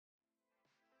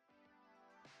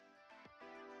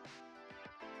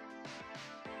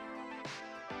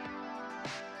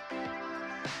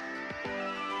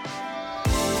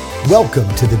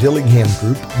Welcome to the Dillingham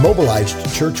Group Mobilized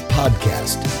Church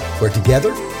Podcast, where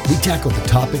together we tackle the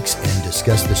topics and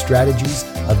discuss the strategies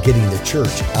of getting the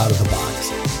church out of the box.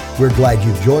 We're glad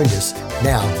you've joined us.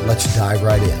 Now, let's dive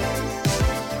right in.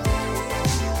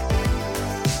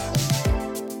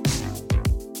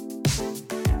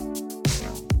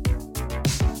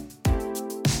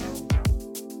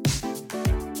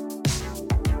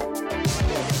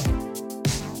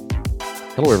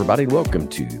 Hello, everybody, and welcome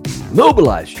to the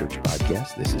Mobilized Church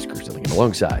Podcast. This is Chris Dillingham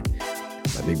alongside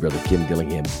my big brother, Ken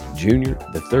Dillingham Jr.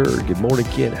 the third. Good morning,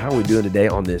 Ken. How are we doing today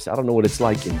on this? I don't know what it's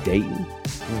like in Dayton,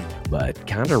 but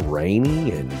kind of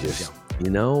rainy and just,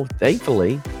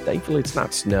 thankfully it's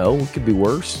not snow. It could be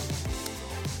worse.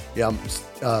 Yeah,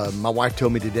 my wife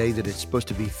told me today that it's supposed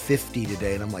to be 50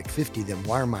 today, and I'm like, 50? Then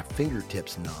why are my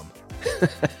fingertips numb?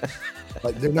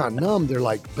 Like, they're not numb. They're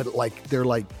like,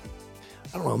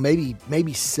 I don't know, maybe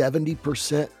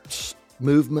 70%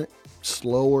 movement,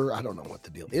 slower. I don't know what the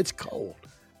deal. It's cold.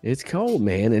 It's cold,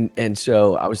 man. And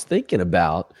so I was thinking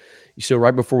about, so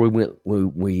right before we went,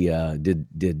 we did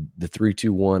the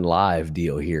 3-2-1 live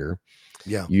deal here.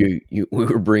 Yeah. We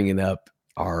were bringing up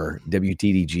our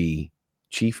WTDG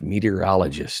chief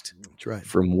meteorologist. That's right.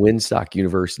 From Winstock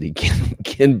University,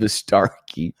 Ken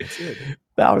Bastarkey. That's it.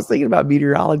 I was thinking about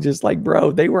meteorologists, like,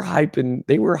 bro, they were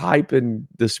hyping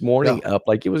this morning up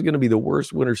like it was going to be the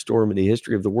worst winter storm in the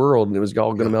history of the world, and it was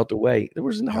all going to melt away. There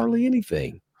wasn't hardly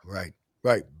anything. Right.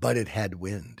 But it had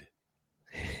wind.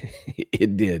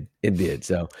 It did.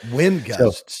 So wind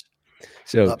gusts.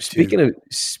 So speaking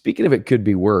of it could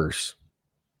be worse.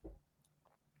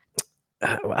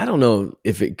 I don't know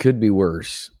if it could be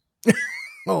worse.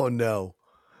 Oh no.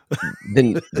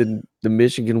 than the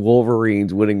Michigan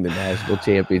Wolverines winning the national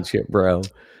championship, bro.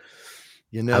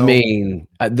 I mean,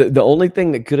 the only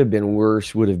thing that could have been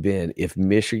worse would have been if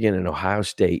Michigan and Ohio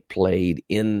State played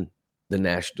in the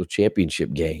national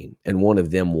championship game and one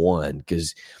of them won.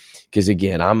 Because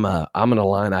again, I'm an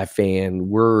Illini fan.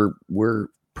 We're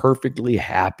perfectly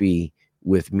happy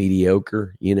with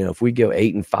mediocre. If we go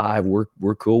 8-5,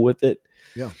 we're cool with it.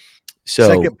 Yeah. So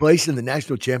second place in the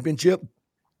national championship.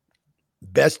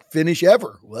 Best finish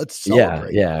ever. Let's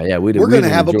celebrate. Yeah. We're going to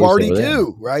have a party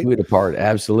too, right? We'd a party,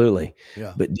 absolutely.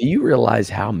 Yeah. But do you realize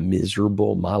how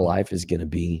miserable my life is going to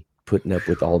be putting up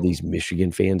with all these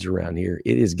Michigan fans around here?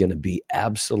 It is going to be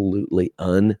absolutely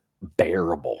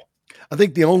unbearable. I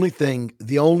think the only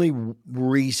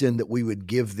reason that we would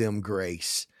give them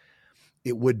grace,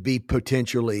 it would be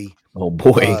potentially,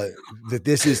 that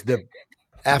this is the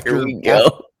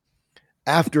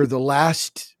after the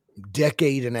last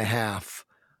decade and a half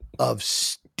of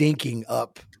stinking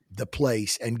up the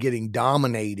place and getting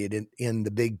dominated in the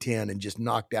Big Ten and just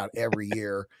knocked out every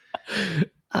year.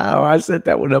 Oh, I set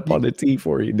that one up on the tee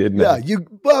for you, didn't I? Yeah,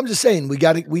 I'm just saying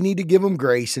we need to give them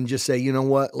grace and just say, you know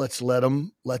what, let's let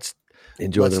them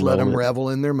revel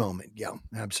in their moment. Yeah,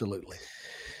 absolutely.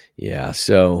 Yeah,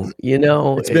 so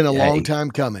it's been a long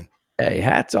time coming. Hey,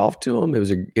 hats off to them.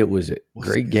 It was a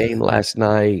great game last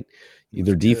night.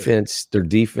 Their defense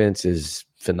is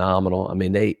phenomenal. I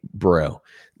mean, they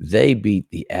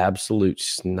beat the absolute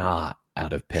snot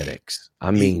out of Penix.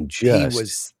 I mean,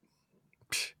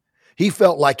 he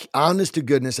felt like, honest to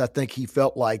goodness, I think he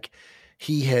felt like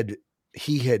he had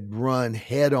run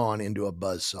head on into a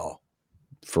buzzsaw.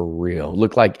 For real.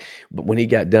 Looked like, but when he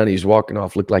got done, he was walking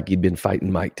off, looked like he'd been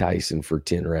fighting Mike Tyson for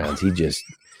 10 rounds. He just,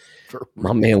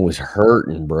 my man was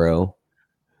hurting, bro.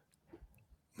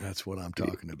 That's what I'm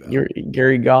talking about. You're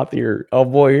Gary Gauthier. Oh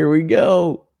boy, here we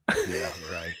go. Yeah,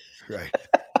 right.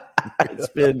 It's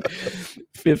been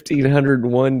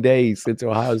 1,501 days since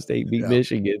Ohio State beat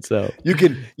Michigan. So you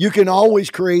can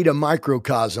always create a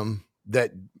microcosm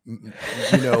that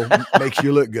makes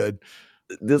you look good.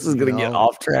 This is going to get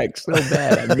off track so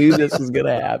bad. I knew this was going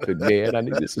to happen, man. I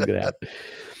knew this was going to happen.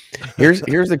 Here's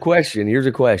the question. Here's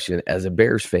a question. As a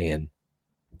Bears fan,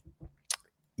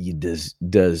 does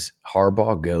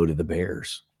Harbaugh go to the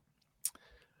Bears?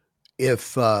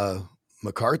 If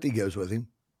McCarthy goes with him.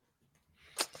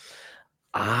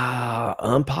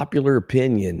 Unpopular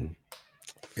opinion.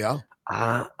 Yeah.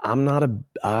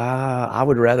 I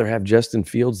would rather have Justin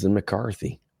Fields than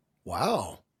McCarthy.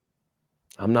 Wow.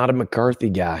 I'm not a McCarthy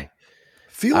guy.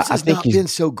 Fields has not been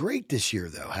so great this year,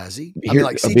 though, has he? Look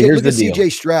at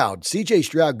CJ Stroud. CJ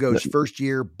Stroud goes first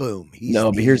year, boom.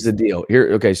 But here's the deal.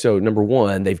 Okay, so number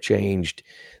one, they've changed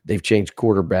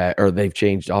quarterback, or they've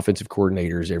changed offensive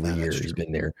coordinators every year he's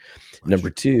been there. Number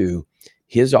two,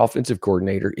 his offensive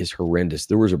coordinator is horrendous.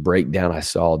 There was a breakdown I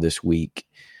saw this week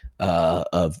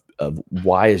of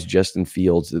why is Justin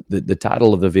Fields, the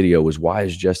title of the video was, why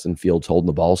is Justin Fields holding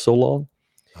the ball so long?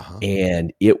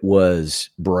 And it was,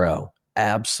 bro,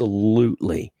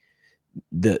 absolutely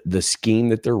the scheme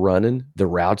that they're running, the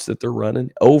routes that they're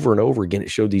running over and over again.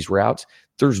 It showed these routes.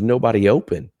 There's nobody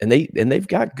open, and they've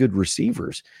got good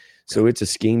receivers. So it's a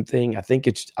scheme thing. I think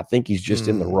he's just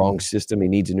in the wrong system. He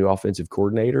needs a new offensive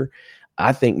coordinator.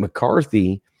 I think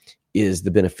McCarthy is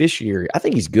the beneficiary. I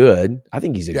think he's good. I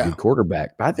think he's a good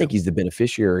quarterback, but I think he's the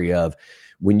beneficiary of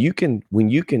when you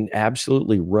can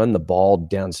absolutely run the ball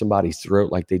down somebody's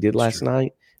throat like they did last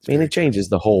night. I mean, it changes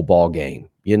the whole ball game,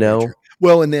 you know?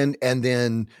 Well, and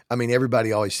then, I mean,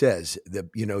 everybody always says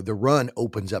the run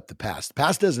opens up the pass. The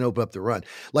pass doesn't open up the run.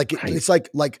 It's like,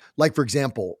 for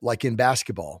example, like in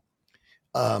basketball,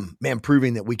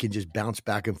 proving that we can just bounce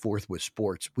back and forth with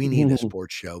sports. We need a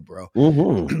sports show, bro.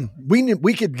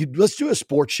 Let's do a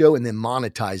sports show and then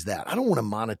monetize that. I don't want to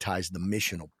monetize the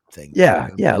missional thing. Yeah.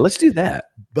 Let's do that.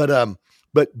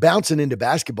 But bouncing into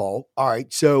basketball. All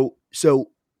right. So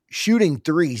shooting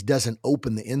threes doesn't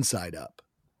open the inside up.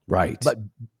 Right.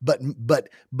 But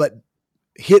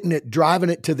hitting it, driving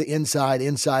it to the inside,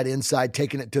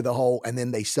 taking it to the hole, and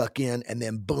then they suck in, and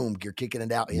then boom, you're kicking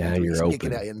it out. Now you're open.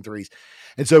 Kicking out in threes.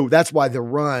 And so that's why the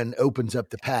run opens up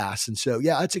the pass. And so,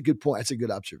 that's a good point. That's a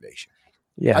good observation.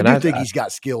 Yeah. I think he's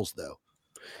got skills though.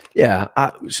 Yeah.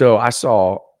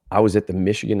 I was at the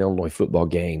Michigan-Illinois football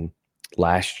game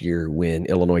last year when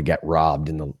Illinois got robbed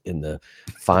in the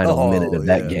final minute of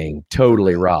that game.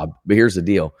 Totally robbed. But here's the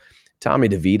deal. Tommy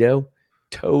DeVito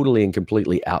totally and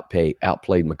completely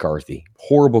outplayed McCarthy.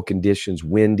 Horrible conditions,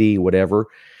 windy, whatever.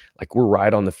 Like, we're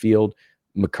right on the field.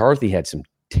 McCarthy had some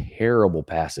terrible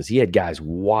passes. He had guys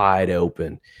wide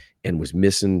open and was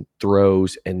missing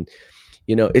throws. And,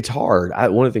 it's hard.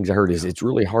 One of the things I heard is it's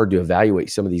really hard to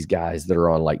evaluate some of these guys that are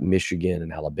on like Michigan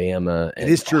and Alabama and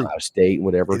Ohio State and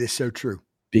whatever. It is so true.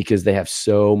 Because they have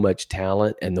so much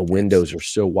talent and the windows are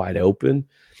so wide open.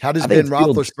 How does Ben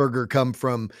Roethlisberger come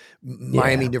from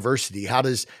Miami University? How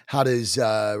does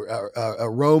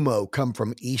Romo come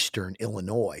from Eastern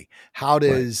Illinois? How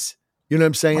does you know what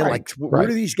I'm saying? Like, where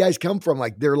do these guys come from?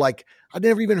 Like, they're like, I've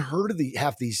never even heard of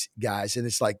half these guys, and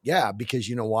it's like, because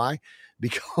you know why?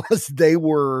 Because they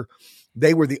were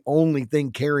the only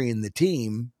thing carrying the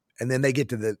team, and then they get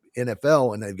to the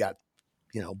NFL and they've got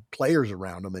players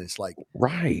around them, and it's like,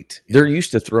 they're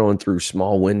used to throwing through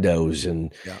small windows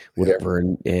and whatever.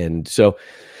 And so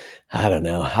I don't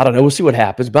know. We'll see what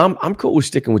happens, but I'm cool with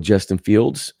sticking with Justin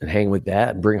Fields and hanging with that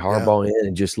and bring Harbaugh in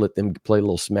and just let them play a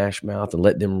little smash mouth and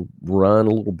let them run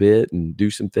a little bit and do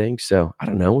some things. So I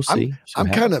don't know. We'll see.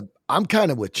 I'm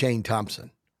kind of with Shane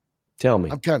Thompson. Tell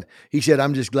me. He said,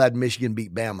 I'm just glad Michigan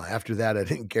beat Bama. After that, I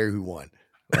didn't care who won.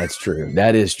 That's true.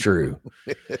 That is true.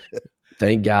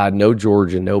 Thank God, no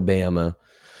Georgia, no Bama,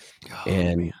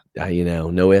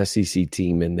 no SEC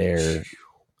team in there,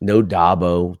 no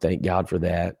Dabo. Thank God for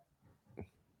that.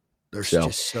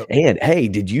 And hey,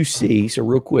 did you see? So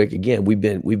real quick, again, we've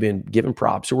been giving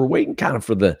props, so we're waiting kind of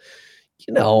for the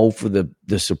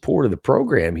support of the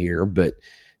program here. But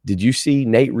did you see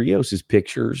Nate Rios's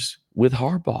pictures with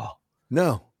Harbaugh?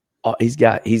 No. He's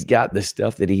got the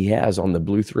stuff that he has on the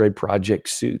Blue Thread Project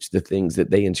suits, the things that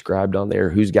they inscribed on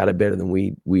there. Who's got it better than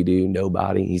we do?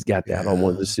 Nobody. He's got that on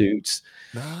one of the suits.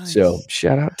 Nice. So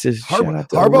shout out to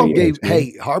Harbaugh.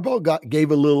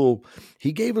 Gave a little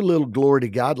glory to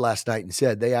God last night and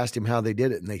said they asked him how they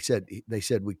did it, and he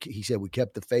said we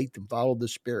kept the faith and followed the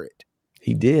Spirit.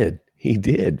 He did. He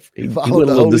followed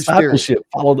the Holy Spirit.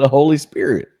 Followed the Holy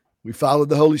Spirit. We followed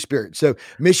the Holy Spirit. So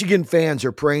Michigan fans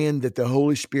are praying that the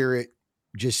Holy Spirit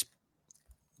just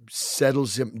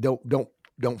settles him.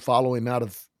 Don't follow him out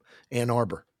of Ann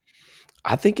Arbor.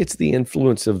 I think it's the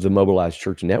influence of the Mobilized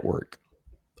Church Network.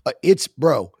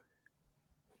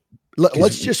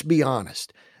 Let's just be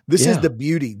honest. This is the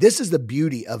beauty. This is the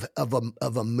beauty of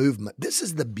a movement. This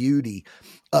is the beauty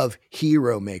of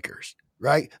hero makers,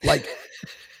 right?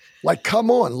 Like, come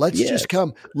on, let's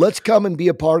come and be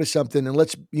a part of something, and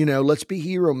let's be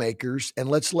hero makers, and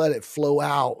let's let it flow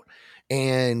out.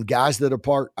 And guys that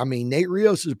are Nate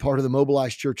Rios is a part of the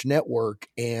Mobilized Church Network,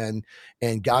 and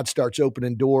God starts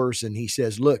opening doors, and he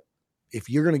says, look,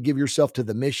 if you're going to give yourself to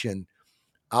the mission,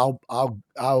 I'll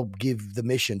give the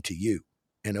mission to you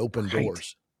and open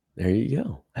doors. There you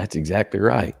go. That's exactly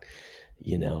right.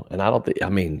 And I don't think,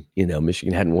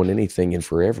 Michigan hadn't won anything in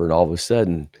forever, and all of a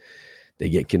sudden they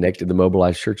get connected to the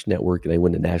Mobilized Church Network and they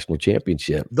win the national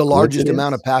championship. The largest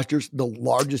amount of pastors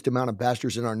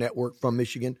in our network from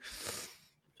Michigan.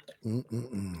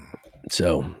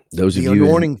 So those of you, the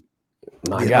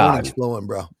anointing's flowing,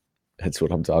 bro. That's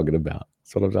what I'm talking about.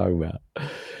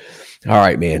 All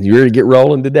right, man. You ready to get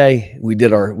rolling today? We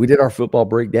did our football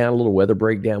breakdown, a little weather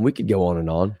breakdown. We could go on and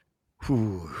on.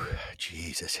 Whew,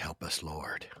 Jesus, help us,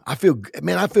 Lord. I feel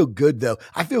good though.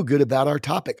 I feel good about our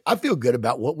topic. I feel good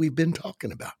about what we've been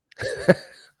talking about.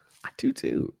 I do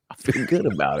too. I feel good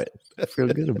about it.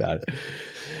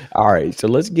 All right, so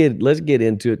let's get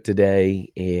into it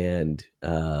today, and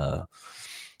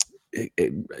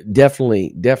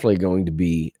definitely going to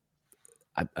be.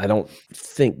 I don't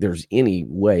think there's any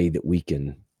way that we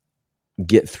can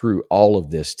get through all of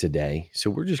this today.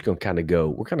 So we're just going to kind of go,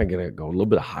 we're kind of going to go a little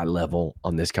bit of high level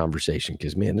on this conversation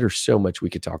because, man, there's so much we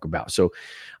could talk about. So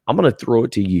I'm going to throw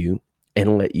it to you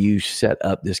and let you set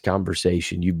up this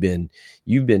conversation. You've been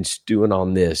stewing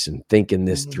on this and thinking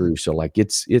this through. So like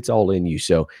it's all in you.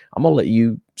 So I'm going to let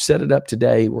you set it up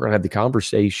today. We're going to have the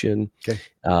conversation. Okay.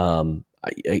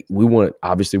 We want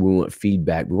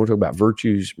feedback. We want to talk about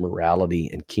virtues, morality,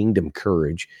 and kingdom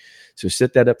courage. So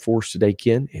set that up for us today,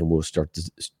 Ken, and we'll start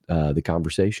the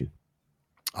conversation.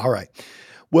 All right.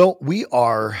 Well, we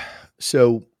are.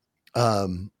 So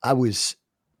I was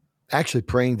actually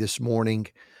praying this morning.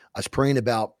 I was praying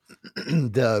about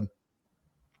the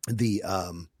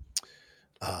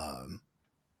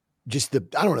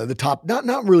top,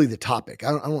 not really the topic. I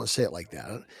don't want to say it like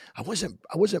that. I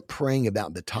wasn't praying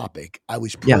about the topic. I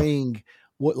was praying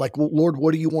Lord,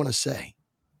 what do you want to say?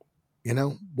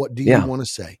 What do you want to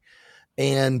say?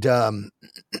 And, and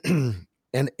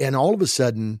all of a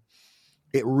sudden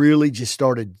it really just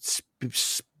started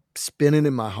spinning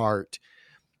in my heart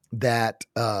that,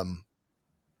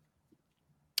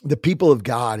 the people of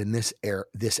God in this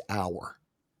hour,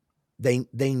 they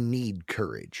need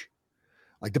courage.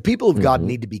 Like the people of God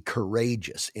need to be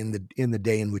courageous in the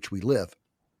day in which we live.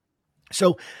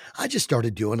 So I just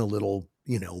started doing a little,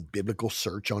 biblical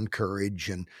search on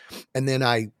courage. And then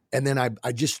I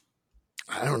just,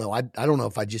 I don't know. I don't know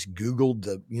if I just Googled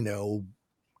the,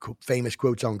 famous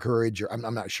quotes on courage, or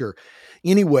I'm not sure.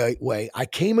 Anyway, I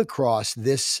came across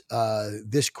this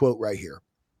quote right here.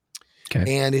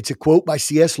 Okay. And it's a quote by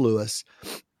C.S. Lewis.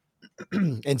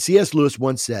 And C.S. Lewis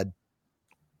once said,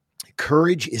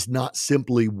 courage is not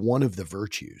simply one of the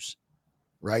virtues,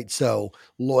 right? So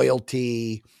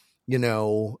loyalty,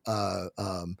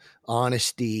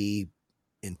 honesty,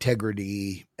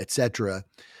 integrity, etc.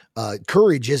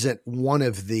 Courage isn't one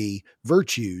of the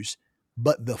virtues,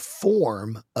 but the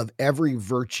form of every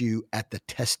virtue at the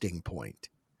testing point.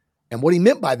 And what he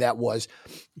meant by that was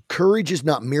courage is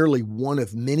not merely one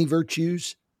of many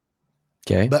virtues,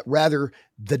 but rather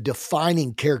the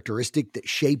defining characteristic that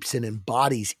shapes and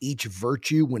embodies each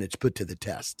virtue when it's put to the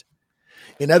test.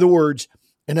 In other words,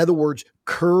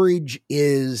 courage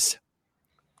is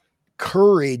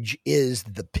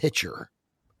the pitcher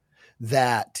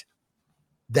that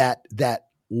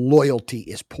loyalty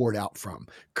is poured out from.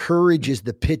 Courage is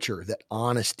the pitcher that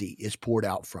honesty is poured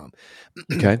out from.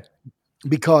 Okay.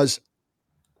 Because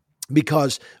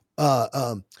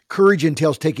courage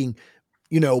entails taking,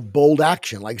 bold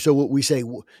action. Like, so what we say,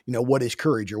 what is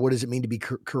courage, or what does it mean to be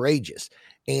courageous?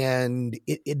 And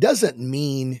it doesn't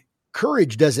mean,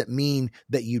 courage doesn't mean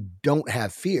that you don't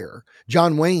have fear.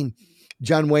 John Wayne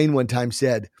one time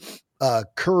said,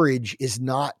 courage is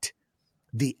not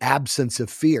the absence of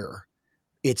fear.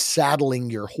 It's saddling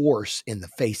your horse in the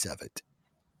face of it.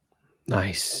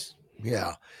 Nice.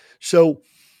 Yeah. So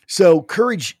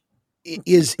courage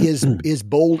is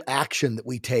bold action that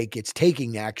we take. It's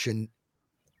taking action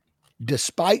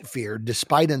despite fear,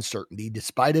 despite uncertainty,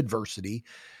 despite adversity.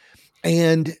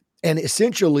 And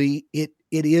essentially it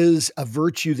is a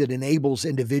virtue that enables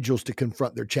individuals to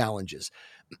confront their challenges.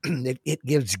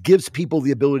 It gives people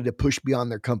the ability to push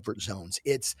beyond their comfort zones.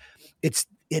 It's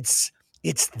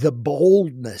the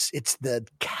boldness. It's the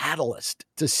catalyst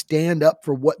to stand up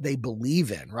for what they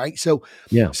believe in. Right. So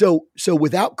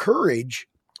without courage,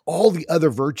 all the other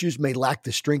virtues may lack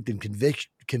the strength and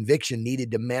conviction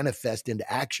needed to manifest into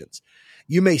actions.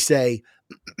 You may say,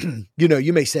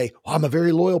 I'm a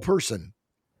very loyal person,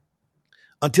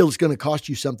 until it's going to cost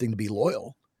you something to be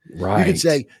loyal. Right. You could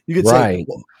say,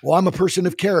 well, I'm a person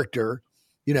of character,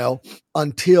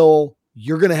 until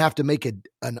you're going to have to make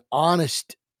an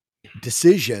honest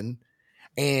decision.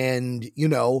 And,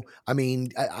 I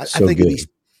think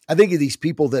of these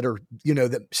people that are,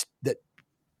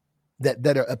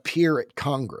 that appear at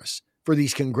Congress for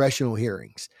these congressional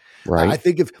hearings. Right. I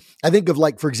think of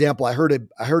like, for example, I heard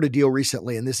a deal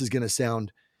recently, and this is going to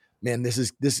sound, man,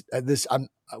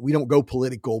 we don't go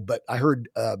political, but I heard,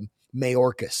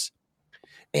 Mayorkas,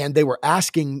 and they were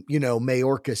asking,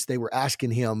 Mayorkas, they were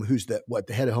asking him, who's the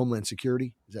head of Homeland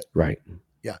Security? Is that right?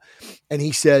 Yeah. And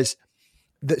he says,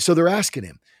 so they're asking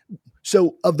him,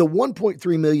 So of the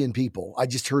 1.3 million people, I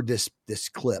just heard this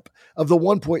clip of the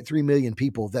 1.3 million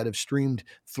people that have streamed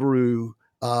through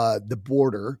the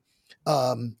border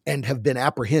and have been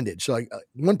apprehended. So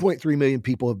 1.3 million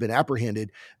people have been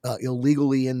apprehended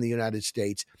illegally in the United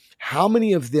States. How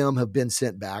many of them have been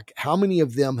sent back? How many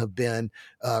of them have been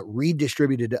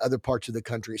redistributed to other parts of the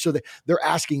country? So they're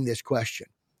asking this question.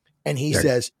 And he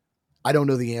says, I don't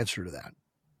know the answer to that.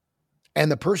 And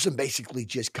the person basically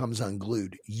just comes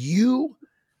unglued. You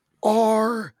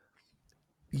are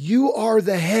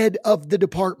the head of the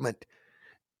department.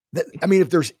 I mean, if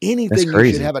there's anything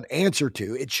you should have an answer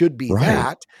to, it should be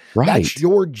that. Right. That's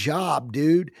your job,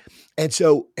 dude. And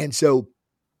so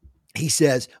he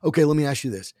says, okay, let me ask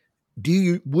you this.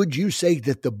 Would you say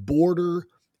that the border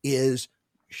is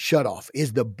shut off?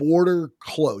 Is the border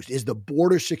closed? Is the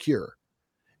border secure?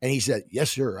 And he said,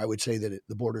 yes, sir. I would say that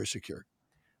the border is secure.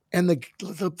 And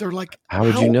they're like, how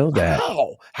would you know that?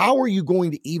 How are you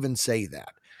going to even say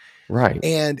that? Right.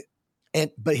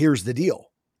 But here's the deal.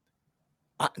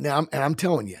 I'm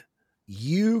telling you,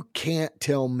 you can't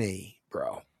tell me,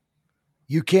 bro.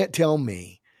 You can't tell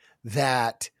me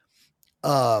that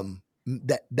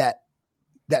that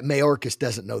Mayorkas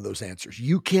doesn't know those answers.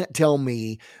 You can't tell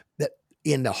me that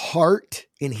in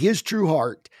his true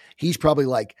heart, he's probably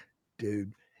like,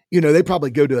 dude, they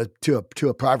probably go to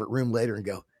a private room later and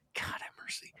go, God have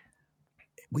mercy.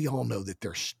 We all know that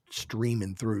they're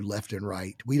streaming through left and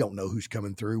right. We don't know who's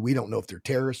coming through. We don't know if they're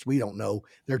terrorists. We don't know.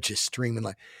 They're just streaming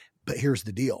but here's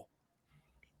the deal.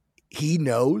 He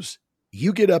knows.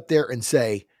 You get up there and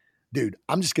say, dude,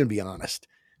 I'm just going to be honest.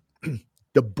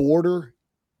 The border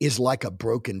is like a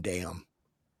broken dam.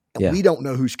 And we don't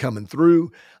know who's coming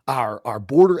through. Our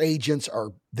border agents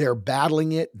they're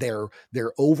battling it. They're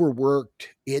overworked.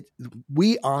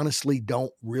 We honestly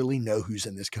don't really know who's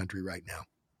in this country right now.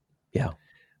 Yeah.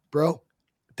 Bro,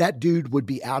 that dude would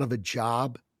be out of a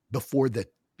job before the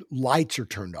lights are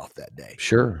turned off that day.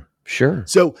 Sure.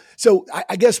 So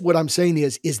I guess what I'm saying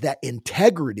is that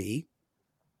integrity,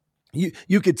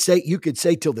 you could say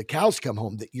till the cows come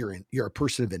home that you're a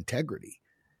person of integrity.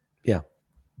 Yeah.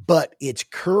 But it's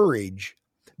courage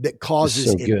that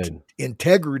causes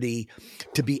integrity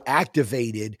to be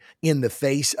activated in the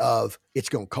face of it's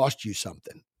going to cost you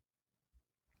something.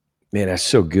 Man, that's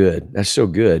so good. That's so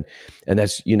good. And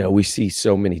that's, we see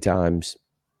so many times,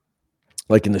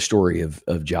 like in the story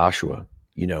of Joshua,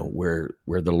 where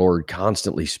the Lord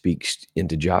constantly speaks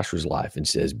into Joshua's life and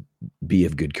says, be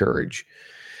of good courage.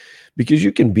 Because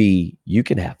you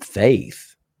can have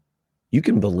faith. You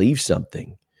can believe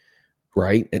something.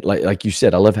 Right. And like you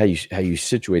said, I love how you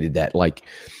situated that. Like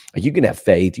you can have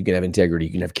faith, you can have integrity,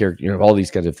 you can have character, all these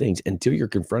kinds of things until you're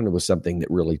confronted with something that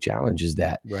really challenges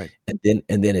that. Right. And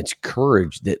then it's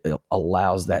courage that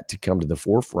allows that to come to the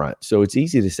forefront. So it's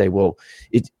easy to say, well,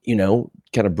 it's,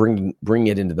 kind of bring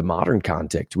it into the modern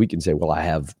context. We can say, well, I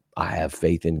have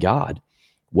faith in God.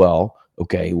 Well,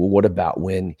 okay. Well, what about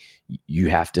when you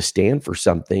have to stand for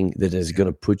something that is going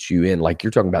to put you in, like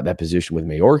you're talking about that position with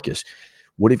Mayorkas?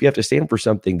 What if you have to stand for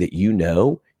something that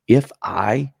if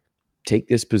I take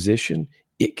this position,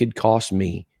 it could cost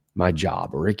me my job,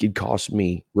 or it could cost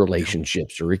me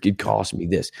relationships, or it could cost me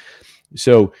this.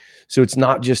 So it's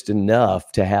not just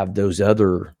enough to have those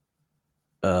other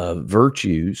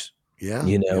virtues. Yeah.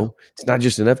 It's not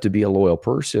just enough to be a loyal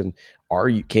person.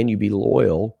 Can you be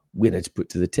loyal when it's put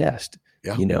to the test?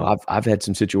 Yeah. I've had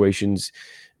some situations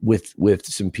with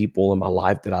some people in my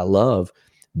life that I love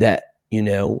that,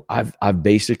 I've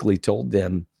basically told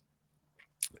them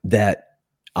that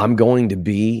I'm going to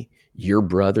be your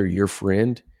brother, your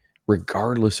friend,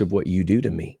 regardless of what you do to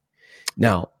me.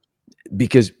 Now,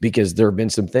 because there have been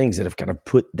some things that have kind of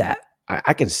put that,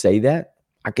 I can say that,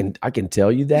 I can tell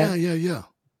you that. Yeah.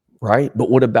 Right. But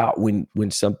what about when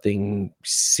something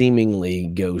seemingly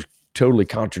goes totally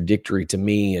contradictory to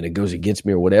me and it goes against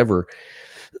me or whatever?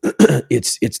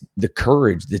 It's the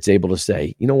courage that's able to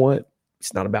say, you know what?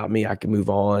 It's not about me. I can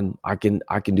move on. I can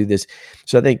do this.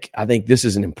 So I think this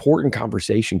is an important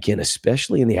conversation, Ken,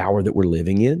 especially in the hour that we're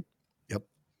living in. Yep.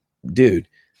 Dude,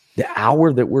 the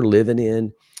hour that we're living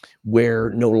in, where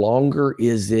no longer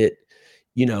is it,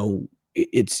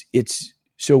 it's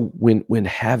so when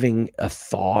having a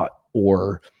thought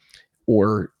or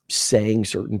saying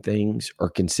certain things are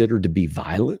considered to be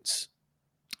violence.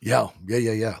 Yeah.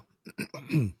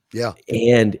 Yeah.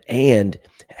 And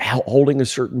holding a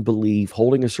certain belief,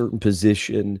 holding a certain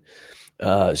position,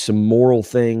 some moral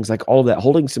things, like all of that,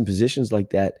 holding some positions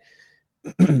like that,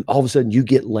 all of a sudden you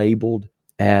get labeled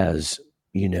as,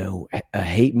 a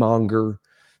hate monger,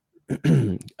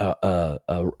 a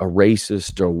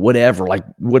racist or whatever, like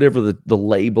whatever the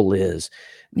label is.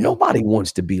 Nobody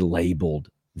wants to be labeled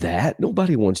that.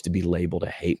 Nobody wants to be labeled a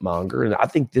hate monger. And I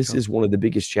think this is one of the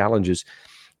biggest challenges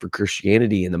for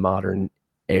Christianity in the modern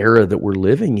era that we're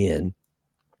living in,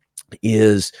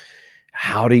 is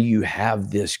how do you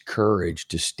have this courage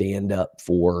to stand up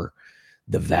for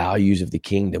the values of the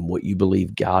kingdom, what you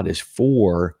believe God is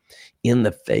for, in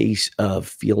the face of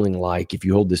feeling like if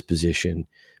you hold this position,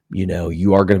 you know,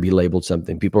 you are going to be labeled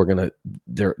something. People are going to,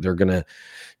 they're going to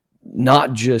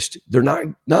not just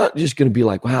going to be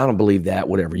like, well, I don't believe that,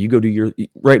 whatever. You go do your,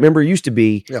 right. Remember, it used to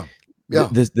be,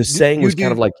 the saying was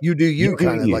kind of like, you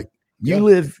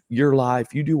live your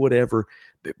life, you do whatever.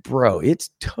 But bro, it's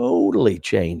totally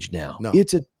changed now. No.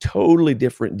 It's a totally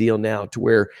different deal now, to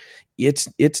where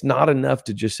it's not enough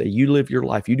to just say, you live your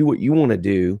life, you do what you want to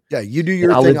do. Yeah, you do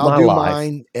your thing, I'll do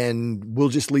mine, and we'll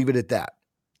just leave it at that.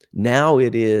 Now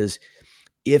it is,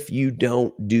 if you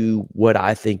don't do what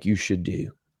I think you should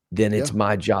do, then it's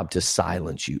my job to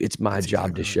silence you. It's my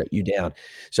job to shut you down.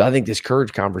 So I think this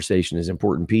courage conversation is an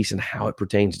important piece, and how it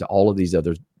pertains to all of these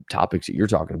other topics that you're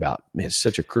talking about. Man, it's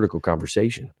such a critical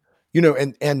conversation. You know,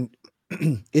 and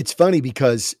it's funny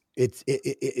because it's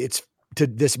to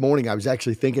this morning, I was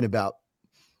actually thinking about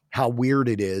how weird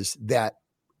it is that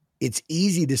it's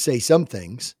easy to say some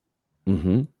things.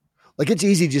 Mm-hmm. Like, it's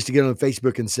easy just to get on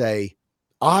Facebook and say,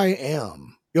 I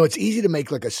am. You know, it's easy to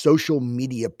make like a social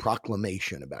media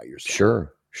proclamation about yourself.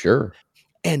 Sure.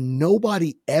 And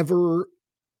nobody ever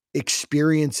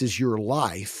experiences your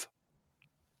life,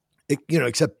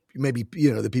 except maybe,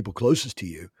 the people closest to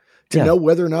you, to know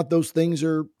whether or not those things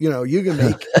are, you can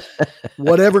make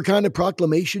whatever kind of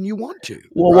proclamation you want to.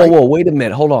 Whoa, wait a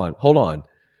minute. Hold on.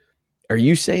 Are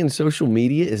you saying social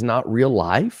media is not real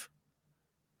life?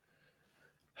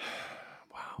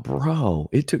 Wow. Bro,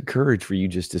 it took courage for you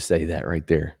just to say that right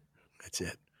there. That's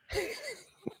it.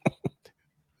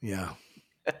 Yeah.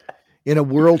 In a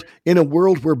world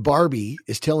where Barbie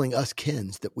is telling us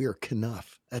Kens that we are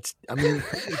Knuff. It's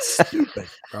stupid,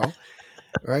 bro.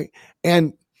 Right.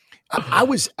 And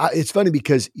it's funny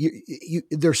because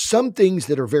there's some things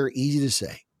that are very easy to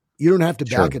say. You don't have to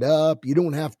back it up. You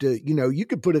don't have to, you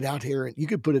could put it out here, and you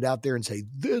could put it out there and say,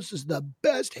 this is the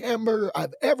best hamburger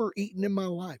I've ever eaten in my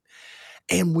life.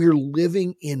 And we're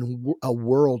living in a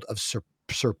world of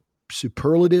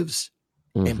superlatives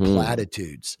and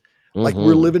platitudes. Like,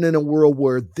 we're living in a world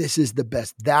where this is the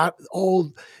best,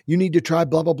 you need to try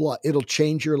blah, blah, blah. It'll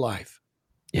change your life.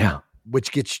 Yeah.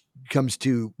 Which comes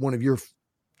to one of your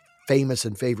famous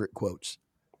and favorite quotes.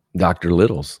 Dr.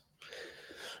 Little's.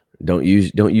 Don't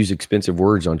use expensive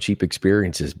words on cheap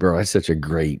experiences, bro. That's such a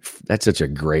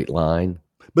great line.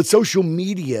 But social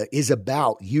media is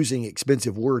about using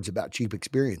expensive words about cheap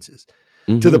experiences,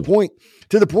 to the point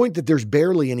that there's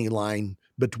barely any line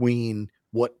between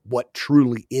what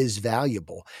truly is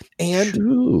valuable. And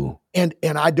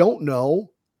I don't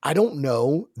know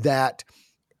that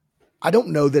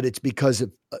it's because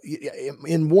of,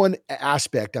 in one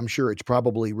aspect, I'm sure it's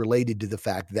probably related to the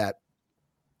fact that,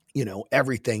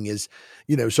 everything is,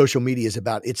 social media is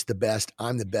about, it's the best,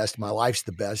 I'm the best, my life's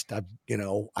the best.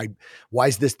 Why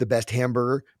is this the best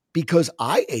hamburger? Because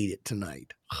I ate it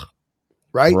tonight.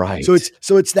 Right. So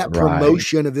it's that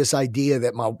promotion of this idea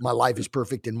that my life is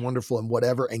perfect and wonderful and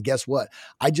whatever. And guess what?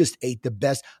 I just ate the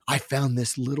best. I found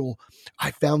this little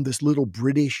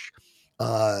British,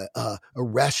 a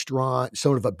restaurant,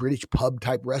 sort of a British pub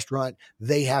type restaurant.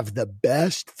 They have the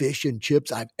best fish and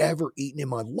chips I've ever eaten in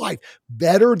my life,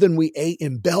 better than we ate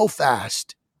in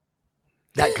Belfast.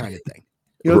 That kind of thing,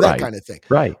 that kind of thing.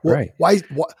 Right.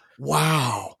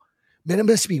 Wow, man, it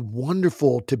must be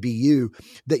wonderful to be you,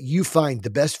 that you find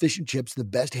the best fish and chips, the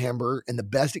best hamburger, and the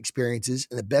best experiences,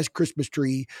 and the best Christmas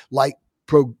tree light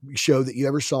pro show that you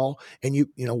ever saw. And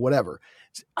whatever.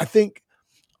 I think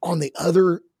on the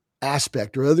other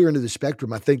aspect or other end of the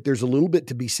spectrum, I think there's a little bit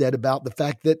to be said about the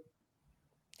fact that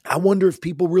I wonder if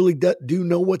people really do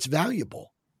know what's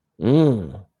valuable.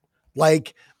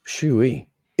 Like, shooey.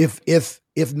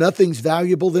 If nothing's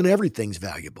valuable, then everything's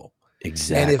valuable.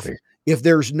 Exactly. And if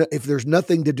there's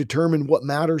nothing to determine what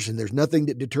matters, and there's nothing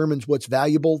that determines what's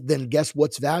valuable, then guess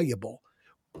what's valuable?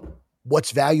 What's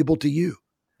valuable to you?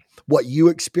 What you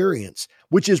experience,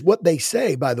 which is what they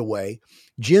say, by the way,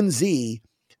 Gen Z,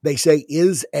 they say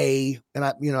and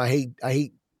I hate,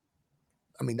 I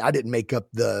mean, I didn't make up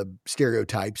the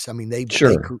stereotypes. I mean, they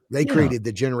created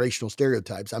the generational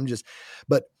stereotypes.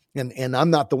 And I'm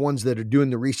not the ones that are doing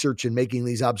the research and making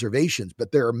these observations,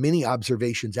 but there are many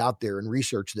observations out there in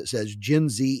research that says Gen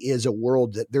Z is a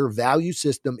world that their value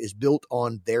system is built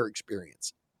on their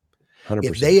experience. 100%.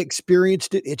 If they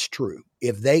experienced it, it's true.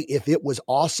 If it was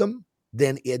awesome,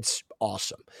 then it's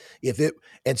awesome.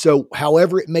 And so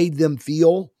however it made them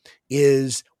feel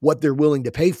is what they're willing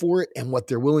to pay for it, and what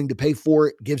they're willing to pay for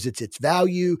it gives it its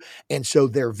value. And so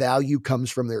their value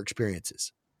comes from their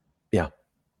experiences. Yeah.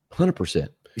 100%.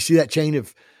 You see that chain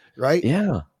of, right?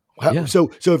 Yeah. So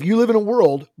if you live in a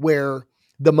world where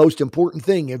the most important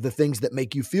thing are the things that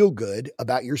make you feel good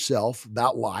about yourself,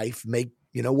 about life,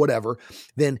 whatever,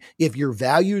 then if your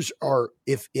values are,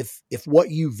 if what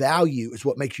you value is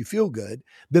what makes you feel good,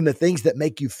 then the things that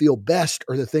make you feel best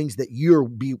are the things that you're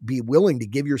be willing to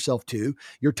give yourself to,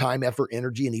 your time, effort,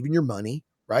 energy, and even your money.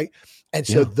 Right. And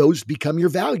so those become your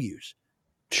values.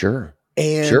 Sure.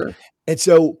 And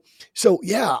so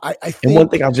yeah, I think. And one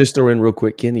thing I'll just throw in real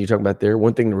quick, Ken, you're talking about there,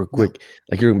 one thing real quick,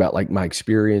 like you're talking about like my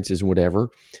experiences and whatever.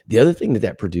 The other thing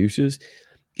that produces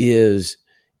is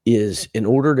in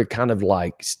order to kind of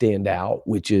like stand out,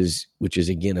 which is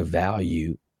again a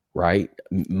value, right?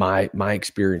 My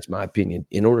experience, my opinion,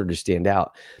 in order to stand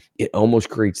out, it almost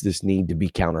creates this need to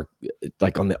be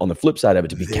like on the flip side of it,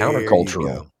 to be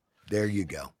countercultural. There you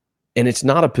go. And it's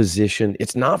not a position,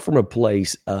 it's not from a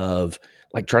place of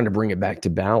like trying to bring it back to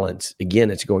balance.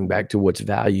 Again, it's going back to what's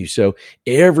value. So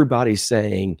everybody's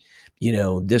saying,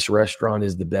 this restaurant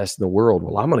is the best in the world.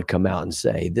 Well, I'm going to come out and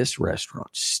say, this restaurant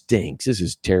stinks. This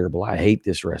is terrible. I hate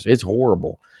this restaurant. It's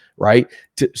horrible. Right.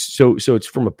 So it's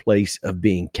from a place of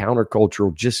being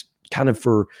countercultural, just kind of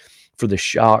for the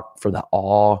shock, for the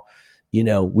awe.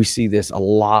 We see this a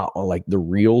lot on like the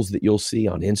reels that you'll see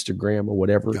on Instagram or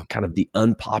whatever, kind of the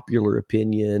unpopular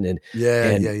opinion. And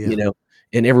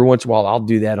and every once in a while I'll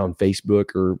do that on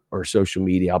Facebook or social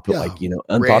media. I'll put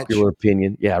unpopular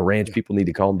opinion. Ranch people need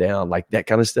to calm down, like that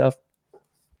kind of stuff,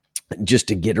 just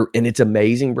to get her. And it's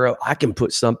amazing, bro. I can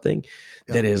put something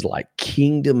that is like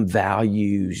kingdom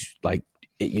values, like,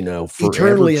 for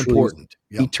eternally important.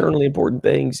 Eternally important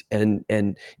things,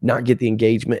 and not get the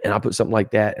engagement. And I'll put something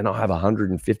like that and I'll have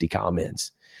 150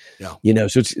 comments. So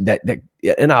it's that,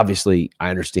 and obviously I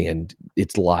understand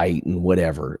it's light and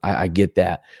whatever. I get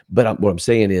that. But what I'm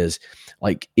saying is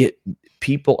like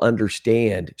people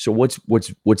understand. So what's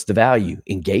the value?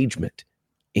 Engagement,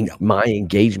 my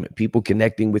engagement, people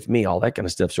connecting with me, all that kind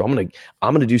of stuff. So I'm going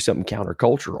to do something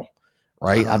countercultural.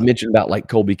 Right. I've mentioned about like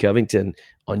Colby Covington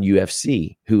on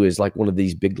UFC, who is like one of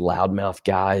these big loudmouth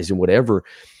guys and whatever,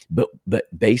 but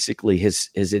basically has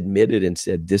admitted and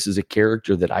said, this is a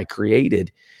character that I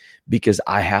created because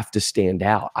I have to stand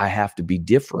out. I have to be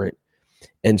different.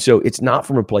 And so it's not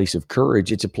from a place of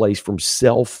courage. It's a place from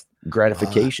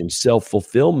self-gratification,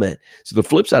 self-fulfillment. So the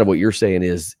flip side of what you're saying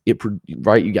is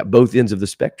right. You got both ends of the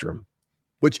spectrum,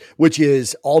 which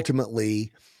is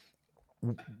ultimately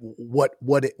what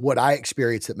I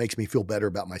experience that makes me feel better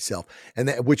about myself. And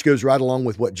that, which goes right along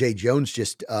with what Jay Jones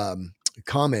just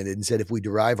commented and said, if we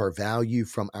derive our value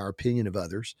from our opinion of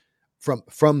others,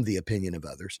 from the opinion of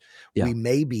others, we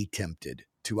may be tempted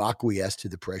to acquiesce to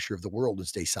the pressure of the world and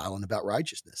stay silent about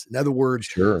righteousness. In other words,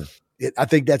 I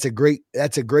think that's a great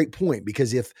point,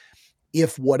 because if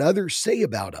what others say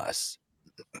about us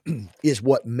is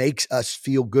what makes us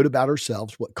feel good about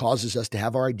ourselves, what causes us to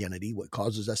have our identity, what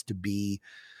causes us to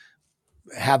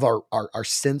have our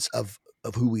sense of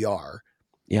who we are,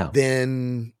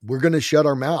 then we're going to shut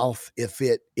our mouth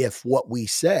if what we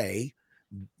say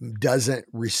doesn't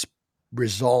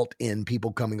result in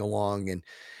people coming along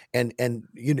and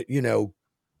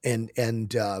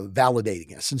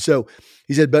validating us. And so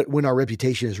he said, but when our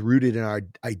reputation is rooted in our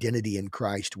identity in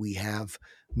Christ, we have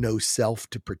no self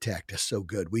to protect us. So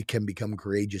good. We can become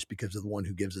courageous because of the one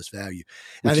who gives us value.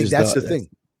 And I think that's the thing.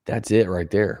 That's it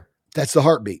right there. That's the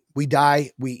heartbeat. We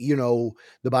die. The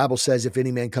Bible says, if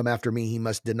any man come after me, he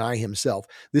must deny himself.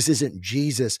 This isn't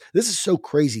Jesus. This is so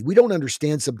crazy. We don't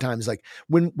understand sometimes, like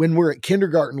when we're at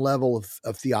kindergarten level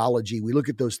of theology, we look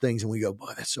at those things and we go,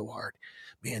 boy, that's so hard,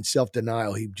 man.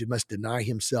 Self-denial. He must deny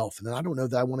himself. And then I don't know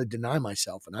that I want to deny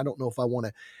myself. And I don't know if I want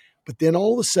to, but then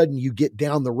all of a sudden you get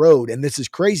down the road, and this is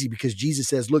crazy because Jesus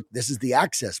says, look, this is the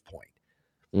access point.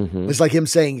 Mm-hmm. It's like him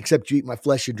saying, except you eat my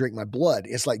flesh and drink my blood.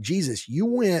 It's like, Jesus, you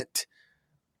went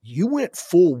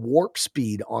full warp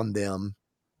speed on them,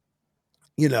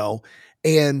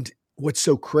 and what's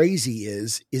so crazy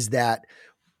is that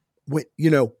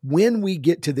when we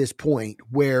get to this point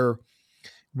where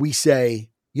we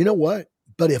say, you know what,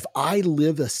 but if I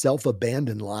live a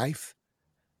self-abandoned life,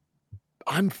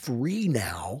 I'm free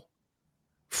now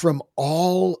from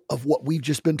all of what we've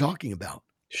just been talking about.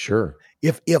 Sure.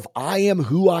 If I am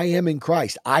who I am in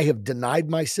Christ, I have denied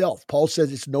myself. Paul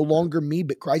says it's no longer me,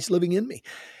 but Christ living in me.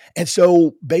 And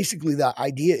so basically the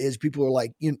idea is people are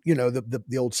like,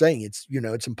 the old saying, it's,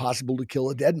 it's impossible to kill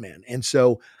a dead man. And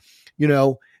so,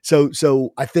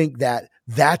 so I think that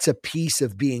that's a piece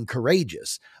of being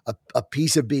courageous. A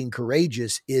piece of being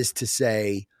courageous is to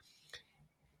say,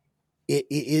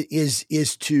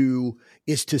 is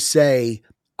to say,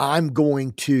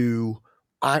 no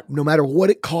matter what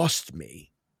it costs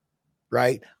me,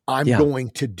 right? I'm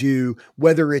going to do,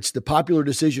 whether it's the popular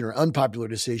decision or unpopular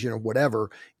decision or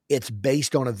whatever, it's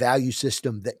based on a value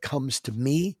system that comes to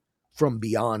me from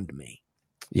beyond me.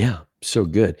 Yeah. So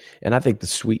good. And I think the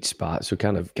sweet spot, so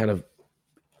kind of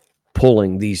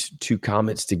pulling these two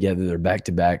comments together, they're back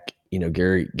to back.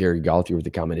 Gary Gauthier with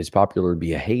the comment, it's popular to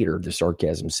be a hater. The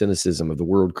sarcasm, cynicism of the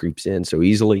world creeps in so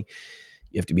easily.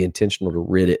 You have to be intentional to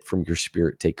rid it from your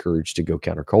spirit. Take courage to go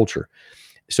counterculture.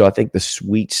 So I think the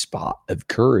sweet spot of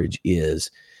courage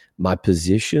is my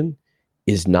position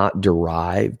is not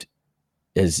derived,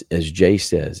 as Jay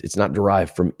says, it's not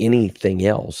derived from anything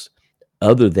else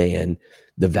other than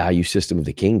the value system of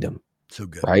the kingdom. So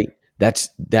good. Right? That's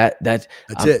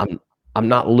it. I'm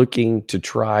not looking to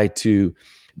try to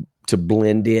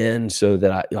blend in so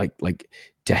that I like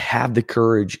to have the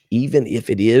courage, even if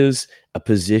it is a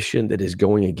position that is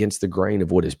going against the grain of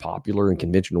what is popular and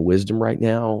conventional wisdom right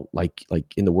now, like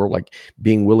in the world, like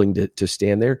being willing to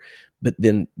stand there. But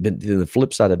then the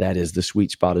flip side of that is the sweet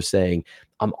spot of saying,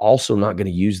 I'm also not going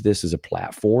to use this as a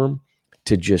platform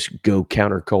to just go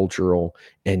countercultural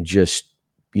and just,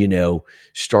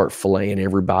 start filleting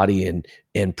everybody and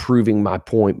proving my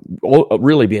point,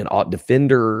 really being a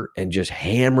defender and just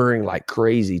hammering like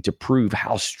crazy to prove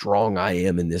how strong I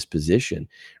am in this position,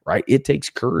 right? It takes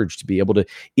courage to be able to,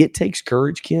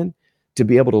 Ken, to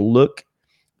be able to look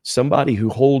somebody who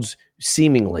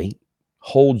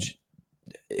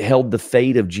held the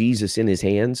fate of Jesus in his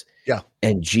hands. Yeah.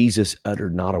 And Jesus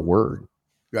uttered not a word.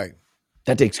 Right.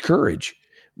 That takes courage.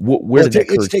 Where did that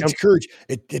courage come from? Courage.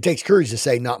 It takes courage to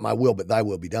say, not my will, but thy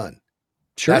will be done.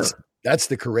 Sure. That's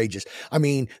the courageous. I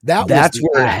mean, that's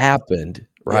where it happened,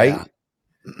 right?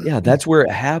 Yeah, that's where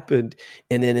it happened.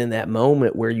 And then in that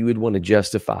moment where you would want to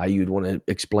justify, you would want to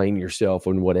explain yourself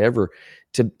and whatever,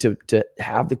 to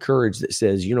have the courage that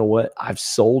says, you know what, I've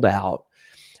sold out.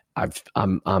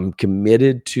 I'm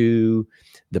committed to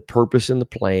the purpose and the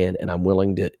plan, and I'm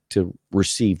willing to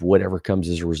receive whatever comes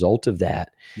as a result of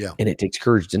that. Yeah. And it takes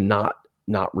courage to not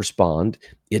respond.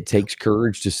 It takes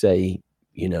courage to say,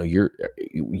 you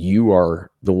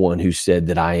are the one who said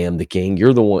that I am the king.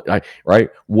 You're the one, right?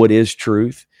 What is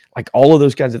truth? Like all of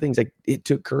those kinds of things. Like it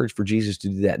took courage for Jesus to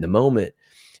do that in the moment.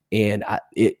 And I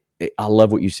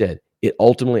love what you said. It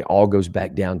ultimately all goes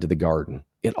back down to the garden.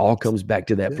 It all comes back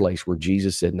to that place where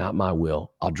Jesus said, not my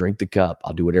will. I'll drink the cup.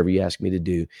 I'll do whatever you ask me to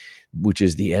do, which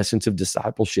is the essence of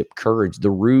discipleship. Courage.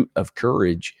 The root of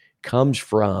courage comes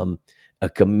from a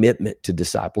commitment to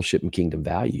discipleship and kingdom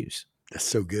values. That's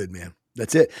so good, man.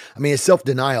 That's it. I mean, it's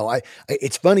self-denial.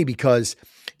 It's funny because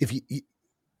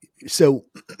someone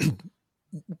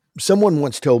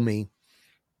once told me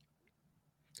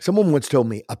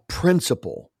a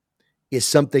principle is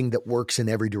something that works in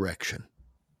every direction.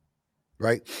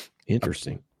 Right?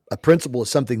 Interesting. A principle is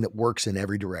something that works in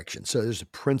every direction. So there's a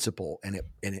principle, and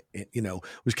it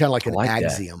was kind of like an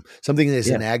axiom. Something that is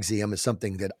an axiom is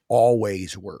something that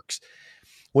always works.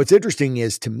 What's interesting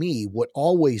is, to me, what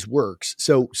always works.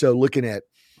 So looking at,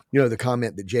 the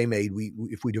comment that Jay made,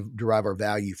 if we derive our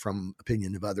value from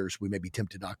opinion of others, we may be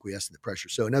tempted to acquiesce in the pressure.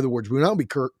 So in other words, we don't be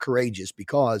courageous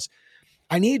because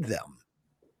I need them.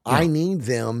 Yeah. I need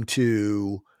them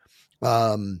to,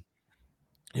 I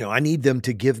need them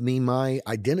to give me my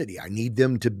identity. I need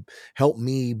them to help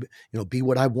me, be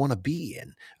what I want to be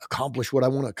and accomplish what I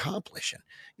want to accomplish. And,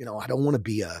 I don't want to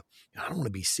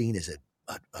be seen as an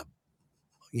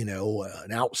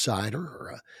outsider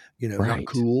or not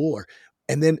cool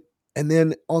but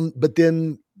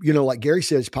then, like Gary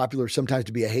says, it's popular sometimes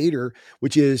to be a hater,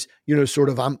 which is, sort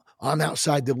of, I'm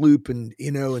outside the loop and,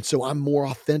 and so I'm more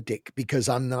authentic because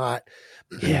I'm not,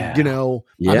 I'm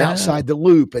outside the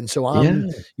loop. And so I'm,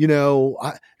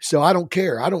 so I don't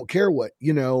care. I don't care what,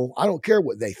 I don't care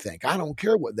what they think. I don't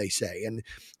care what they say.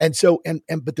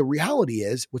 But the reality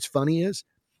is, what's funny is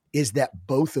that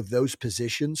both of those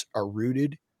positions are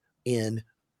rooted in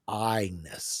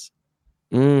I-ness.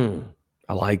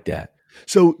 I like that.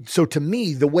 So to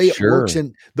me, the way it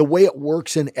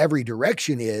works in every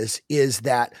direction is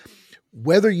that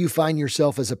whether you find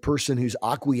yourself as a person who's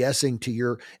acquiescing to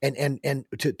your and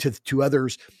to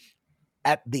others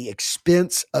at the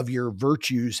expense of your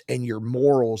virtues and your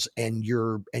morals and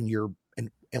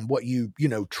what you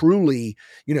truly,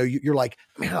 you're like,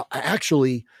 man, I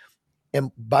actually,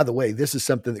 and by the way, this is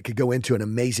something that could go into an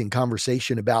amazing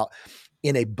conversation about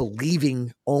in a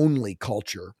believing only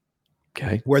culture,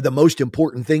 okay, where the most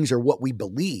important things are what we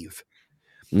believe,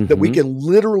 that we can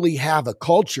literally have a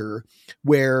culture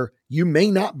where you may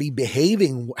not be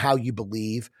behaving how you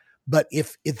believe, but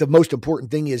if the most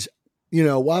important thing is,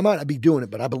 well, I might not be doing it,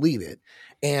 but I believe it.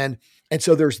 And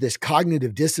so there's this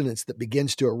cognitive dissonance that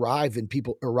begins to arise in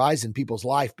people's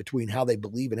life between how they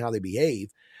believe and how they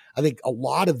behave. I think a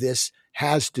lot of this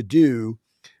has to do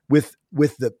with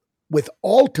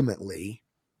ultimately,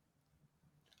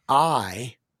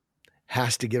 I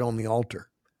has to get on the altar.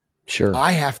 Sure.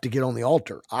 I have to get on the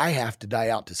altar. I have to die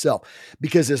out to self,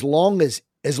 because as long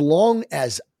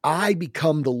as I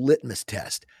become the litmus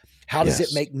test, how does it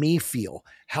make me feel?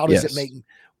 How does it make?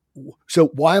 So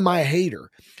why am I a hater?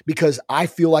 Because I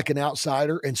feel like an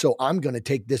outsider, and so I'm going to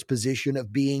take this position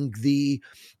of being the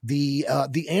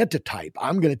antitype.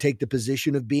 I'm going to take the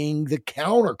position of being the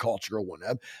countercultural one.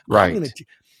 Right.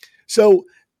 So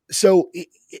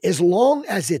as long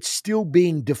as it's still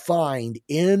being defined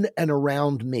in and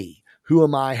around me, who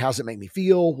am I? How does it make me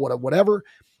feel? Whatever.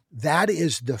 That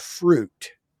is the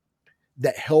fruit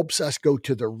that helps us go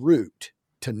to the root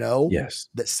to know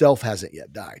that self hasn't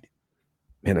yet died.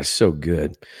 Man, that's so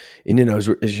good. And, as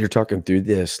you're talking through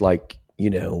this, like,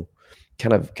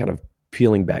 kind of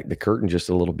peeling back the curtain just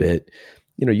a little bit,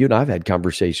 you and I've had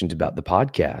conversations about the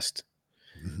podcast.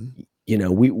 Mm-hmm.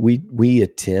 We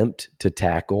attempt to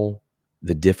tackle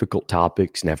the difficult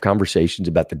topics and have conversations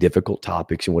about the difficult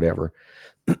topics and whatever.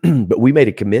 But we made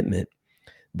a commitment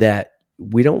that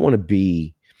we don't want to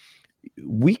be,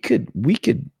 we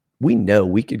know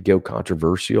we could go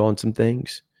controversial on some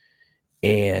things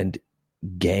and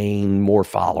gain more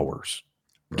followers,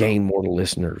 gain more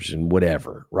listeners and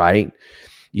whatever, right?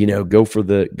 Go for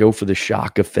the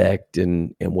shock effect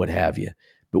and what have you.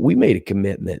 But we made a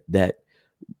commitment that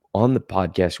on the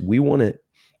podcast, we want to,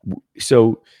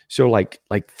 so like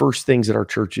first things at our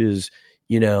churches,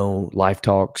 life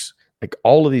talks, like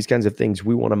all of these kinds of things,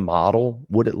 we want to model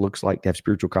what it looks like to have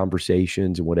spiritual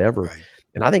conversations and whatever. Right.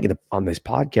 And I think on this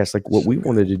podcast, like what we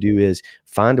wanted to do is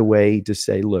find a way to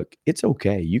say, look, it's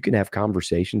okay. You can have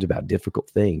conversations about difficult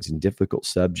things and difficult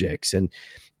subjects and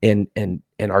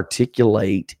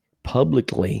articulate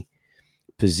publicly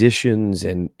positions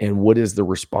and what is the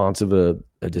response of a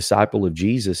disciple of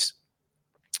Jesus.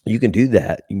 You can do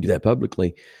that. You can do that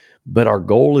publicly, but our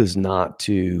goal is not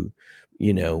to,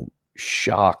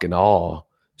 shock and awe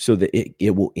so that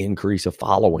it will increase a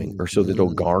following or so that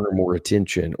it'll garner more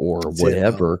attention or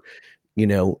whatever.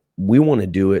 We want to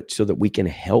do it so that we can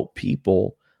help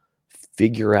people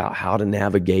figure out how to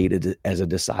navigate it as a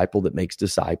disciple that makes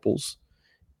disciples.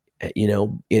 In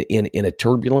a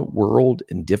turbulent world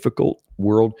and difficult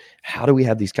world, how do we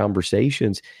have these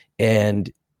conversations?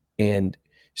 And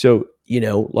so,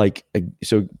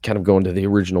 so kind of going to the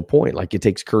original point, like it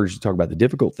takes courage to talk about the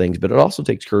difficult things, but it also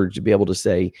takes courage to be able to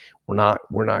say, we're not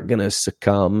going to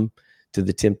succumb to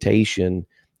the temptation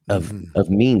of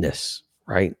meanness,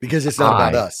 right? Because it's not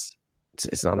about us.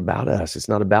 It's not about us. It's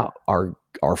not about our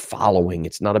following.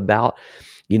 It's not about,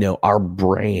 our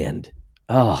brand.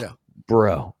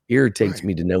 Bro, irritates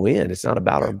me to no end. It's not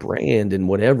about our brand and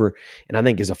whatever. And I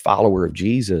think as a follower of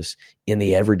Jesus in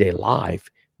the everyday life,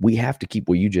 we have to keep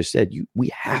what you just said. We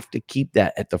have to keep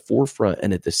that at the forefront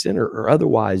and at the center, or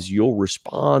otherwise you'll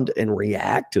respond and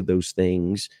react to those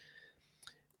things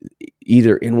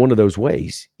either in one of those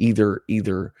ways, either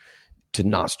to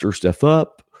not stir stuff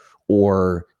up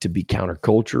or to be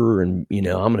counterculture. And, I'm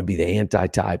going to be the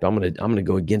anti-type. I'm going to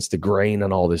go against the grain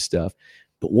on all this stuff.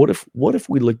 But what if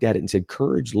we looked at it and said,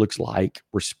 courage looks like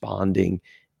responding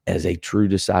as a true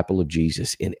disciple of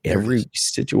Jesus in every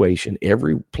situation,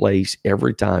 every place,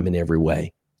 every time, in every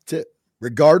way. That's it.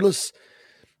 Regardless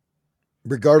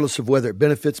of whether it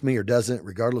benefits me or doesn't,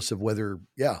 regardless of whether,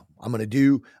 I'm going to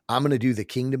do the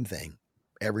kingdom thing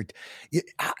and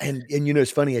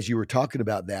it's funny, as you were talking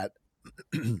about that,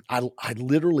 I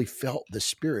literally felt the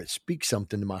Spirit speak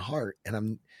something to my heart,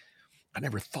 and I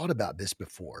never thought about this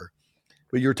before,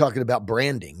 but you were talking about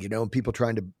branding, and people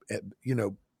trying to,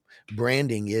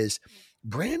 branding is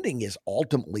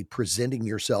ultimately presenting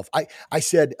yourself. I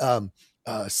said,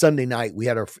 Sunday night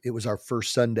it was our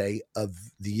first Sunday of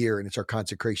the year, and it's our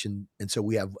consecration. And so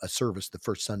we have a service the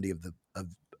first Sunday of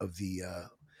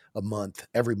a month.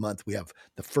 Every month we have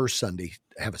the first Sunday,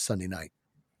 have a Sunday night.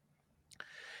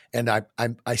 And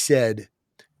I said,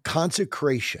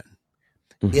 consecration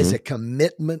is a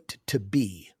commitment to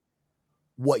be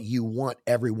what you want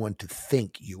everyone to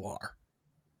think you are.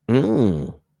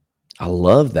 I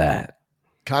love that.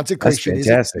 Consecration is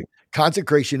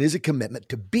Consecration is a commitment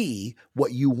to be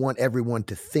what you want everyone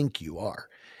to think you are.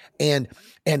 And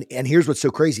here's what's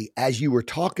so crazy. As you were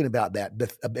talking about that,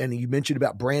 and you mentioned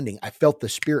about branding, I felt the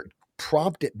Spirit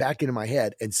prompt it back into my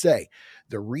head and say,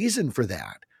 the reason for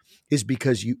that is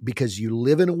because you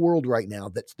live in a world right now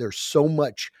that there's so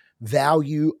much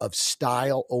value of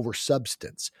style over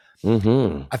substance.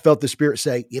 Mm-hmm. I felt the Spirit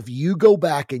say, if you go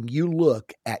back and you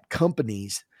look at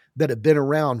companies that have been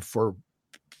around for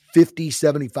 50,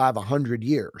 75, 100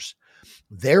 years,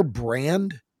 their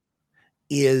brand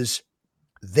is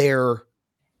their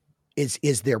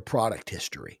product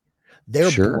history.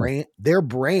 Their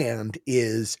brand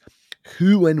is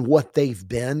who and what they've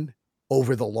been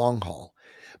over the long haul.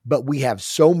 But we have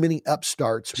so many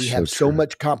upstarts. We have so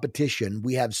much competition.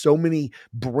 We have so many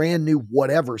brand new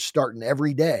whatever starting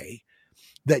every day,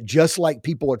 that just like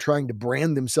people are trying to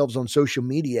brand themselves on social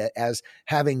media as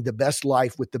having the best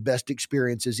life with the best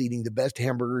experiences, eating the best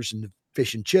hamburgers and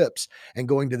fish and chips, and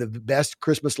going to the best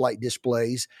Christmas light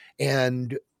displays.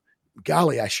 And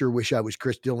golly, I sure wish I was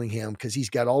Chris Dillingham, because he's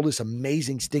got all this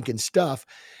amazing stinking stuff.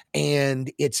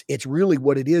 And it's really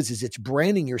what it is it's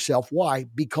branding yourself. Why?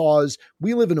 Because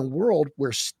we live in a world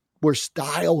where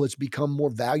style has become more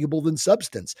valuable than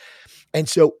substance. And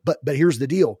so, but here's the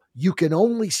deal. You can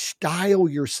only style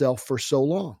yourself for so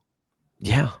long.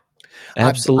 Yeah,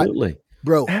 absolutely.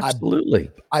 Bro,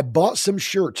 absolutely. I bought some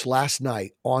shirts last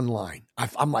night online.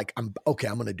 I'm okay,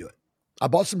 I'm going to do it. I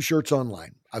bought some shirts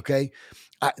online. Okay.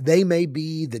 They may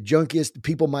be the junkiest.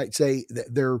 People might say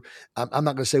that I'm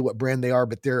not going to say what brand they are,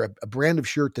 but they're a brand of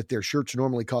shirt that their shirts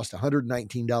normally cost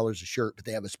 $119 a shirt, but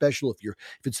they have a special. If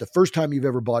it's the first time you've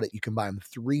ever bought it, you can buy them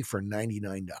 3 for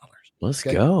 $99. Let's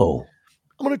go.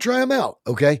 I'm going to try them out.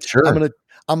 Okay. Sure. I'm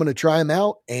going to try them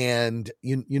out. And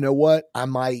you know what? I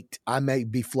may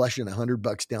be flushing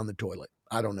 $100 down the toilet.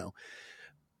 I don't know.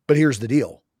 But here's the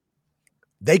deal.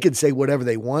 They could say whatever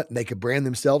they want, and they could brand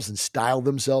themselves and style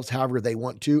themselves however they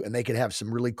want to. And they could have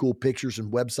some really cool pictures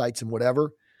and websites and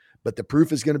whatever. But the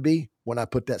proof is going to be when I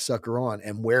put that sucker on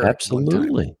and wear it.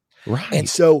 Absolutely. Right. And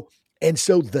so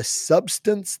the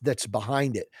substance that's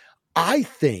behind it, I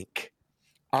think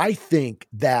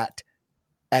that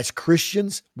as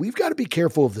Christians, we've got to be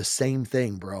careful of the same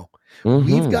thing, bro.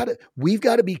 Mm-hmm. We've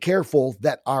got to be careful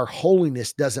that our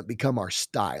holiness doesn't become our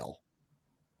style.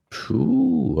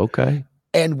 Ooh, okay.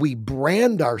 And we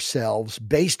brand ourselves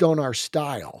based on our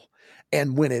style.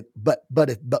 And but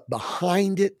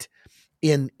behind it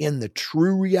in the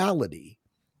true reality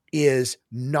is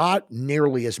not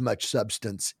nearly as much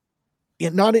substance.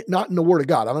 Not in the Word of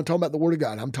God. I'm not talking about the Word of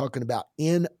God. I'm talking about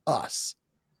in us.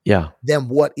 Yeah. Than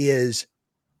what is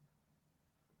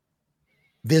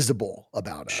visible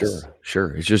about us.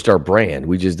 Sure. It's just our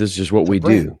brand. This is just what we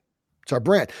do. It's our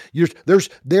brand.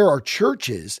 There are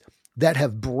churches that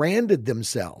have branded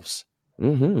themselves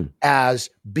as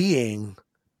being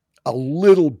a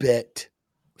little bit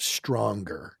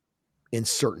stronger in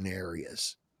certain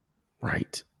areas.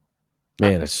 Right.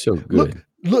 Man, it's so good.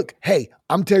 Look, hey,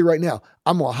 I'm telling you right now,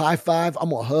 I'm going to high five. I'm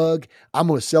going to hug. I'm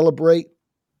going to celebrate.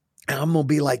 And I'm going to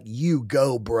be like, you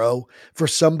go, bro. For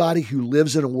somebody who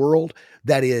lives in a world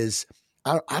that is,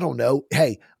 I don't know.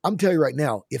 Hey, I'm telling you right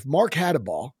now, if Mark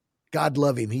Hadaball, God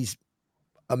love him, he's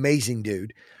amazing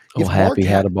dude. Happy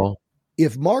Hadaball.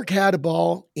 If Mark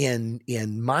Hadaball in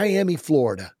Miami,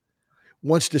 Florida,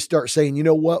 wants to start saying, you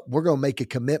know what, we're going to make a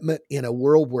commitment in a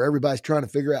world where everybody's trying to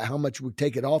figure out how much we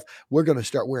take it off. We're going to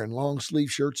start wearing long sleeve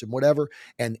shirts and whatever.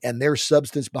 And there's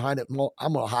substance behind it. I'm going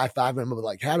to high five him and be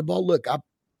like, Hadaball, look,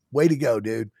 way to go,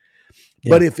 dude. Yeah.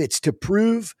 But if it's to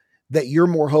prove that you're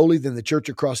more holy than the church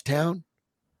across town,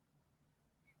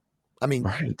 I mean,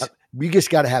 right. We just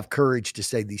got to have courage to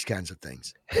say these kinds of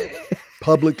things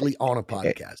publicly on a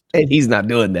podcast. And he's not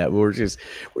doing that. We're just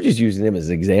using him as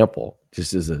an example,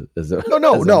 just as a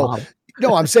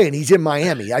No, I'm saying he's in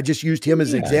Miami. I just used him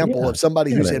as an example of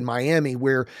somebody who's in Miami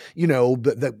where,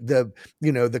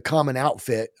 the common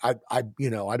outfit,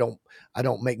 I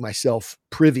don't make myself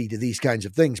privy to these kinds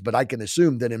of things, but I can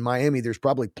assume that in Miami, there's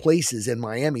probably places in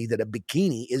Miami that a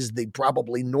bikini is the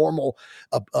probably normal,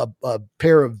 a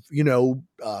pair of,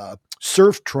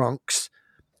 surf trunks,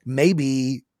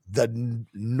 maybe the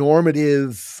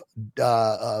normative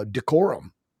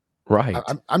decorum. Right.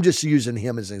 I'm just using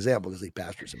him as an example because he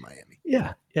pastors in Miami.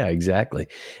 Yeah, exactly.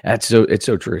 It's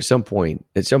so true. At some point,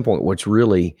 what's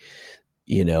really,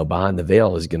 behind the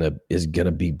veil is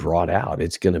gonna be brought out.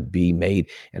 It's gonna be made.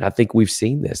 And I think we've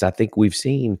seen this. I think we've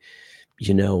seen,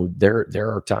 there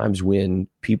are times when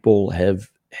people have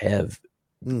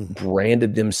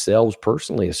branded themselves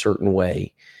personally a certain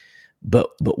way.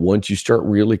 But once you start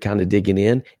really kind of digging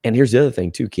in, and here's the other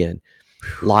thing too, Ken,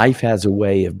 Life has a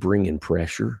way of bringing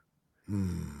pressure.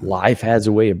 Life has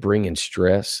a way of bringing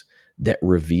stress that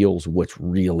reveals what's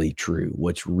really true,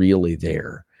 what's really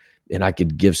there. And I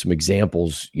could give some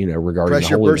examples, regarding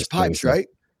pressure burst pipes, right?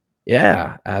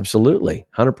 Yeah, absolutely.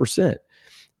 100%.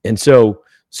 And so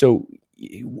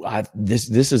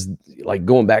this is like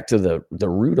going back to the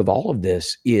root of all of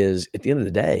this is, at the end of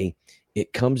the day,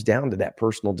 it comes down to that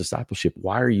personal discipleship.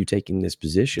 Why are you taking this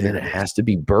position? And it has to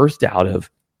be birthed out of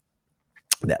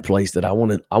that place that I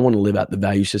want to live out the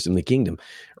value system of the kingdom,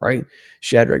 right?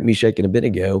 Shadrach, Meshach, and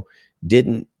Abednego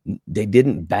didn't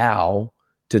bow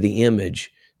to the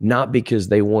image, not because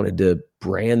they wanted to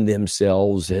brand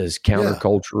themselves as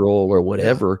countercultural or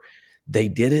whatever. They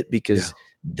did it because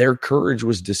their courage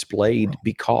was displayed,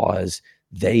 because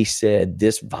they said,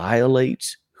 this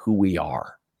violates who we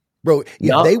are. Bro,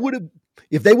 if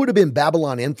they would have been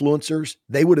Babylon influencers,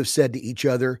 they would have said to each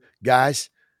other,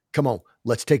 guys, come on,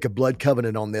 let's take a blood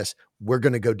covenant on this. We're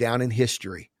going to go down in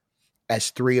history as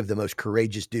three of the most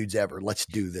courageous dudes ever. Let's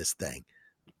do this thing.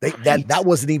 That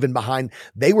wasn't even behind.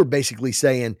 They were basically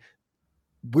saying,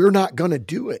 we're not going to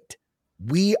do it.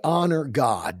 We honor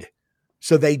God.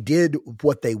 So they did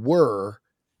what they were.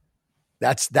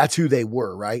 That's who they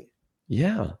were, right?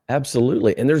 Yeah,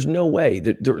 absolutely. And there's no way.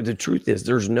 The truth is,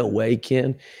 there's no way,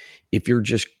 Ken, if you're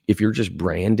just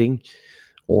branding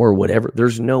or whatever,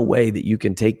 there's no way that you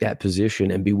can take that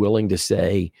position and be willing to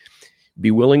say,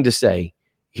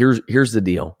 here's the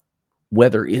deal.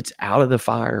 Whether it's out of the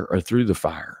fire or through the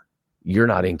fire, you're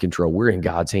not in control. We're in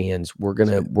God's hands. We're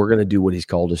gonna do what He's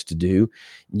called us to do.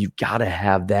 You've got to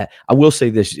have that. I will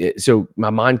say this. So my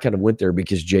mind kind of went there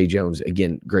because Jay Jones,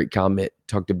 again, great comment,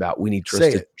 talked about we need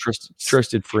trusted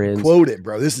friends. Quote it,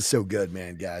 bro. This is so good,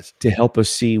 man, guys. To help us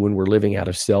see when we're living out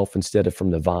of self instead of from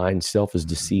the vine. Self is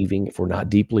deceiving. If we're not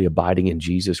deeply abiding in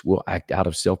Jesus, we'll act out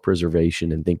of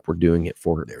self-preservation and think we're doing it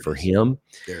for Him.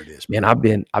 There it is, man. I've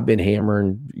been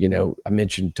hammering. I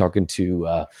mentioned talking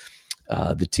to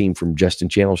the team from Justin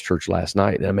Channel's church last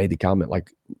night. And I made the comment,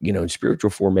 in spiritual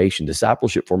formation,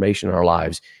 discipleship formation in our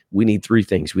lives, we need three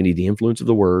things. We need the influence of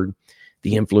the Word,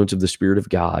 the influence of the Spirit of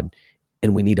God,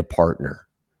 and we need a partner.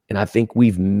 And I think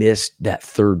we've missed that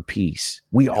third piece.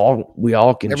 We all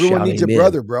can. Everyone needs amen. A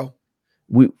brother, bro.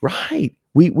 We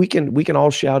can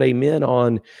all shout amen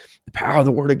on the power of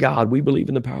the Word of God. We believe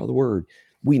in the power of the Word.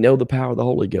 We know the power of the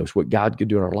Holy Ghost, what God could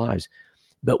do in our lives.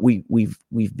 But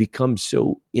we've become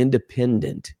so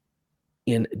independent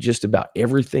in just about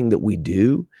everything that we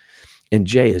do. And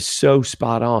Jay is so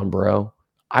spot on, bro.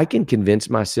 I can convince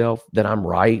myself that I'm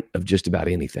right of just about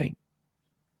anything.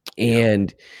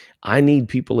 And I need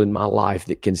people in my life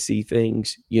that can see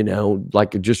things,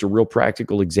 like just a real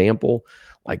practical example.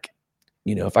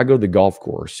 If I go to the golf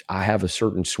course, I have a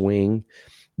certain swing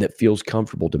that feels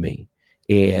comfortable to me.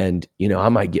 And, I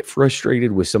might get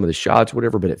frustrated with some of the shots,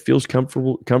 whatever, but it feels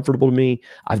comfortable to me.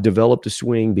 I've developed a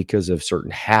swing because of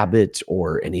certain habits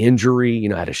or an injury.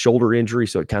 I had a shoulder injury,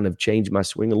 so it kind of changed my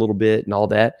swing a little bit and all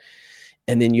that.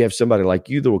 And then you have somebody like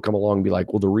you that will come along and be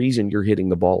like, well, the reason you're hitting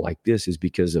the ball like this is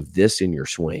because of this in your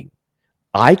swing.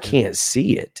 I can't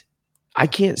see it. I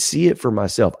can't see it for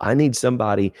myself. I need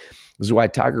somebody. This is why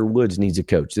Tiger Woods needs a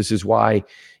coach. This is why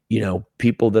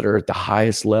people that are at the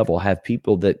highest level have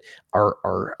people that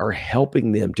are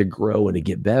helping them to grow and to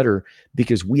get better,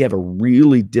 because we have a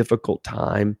really difficult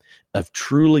time of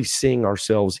truly seeing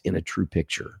ourselves in a true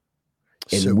picture.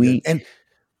 And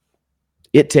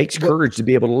it takes courage to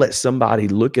be able to let somebody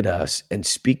look at us and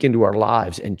speak into our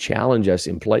lives and challenge us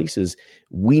in places.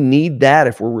 We need that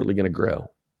if we're really going to grow.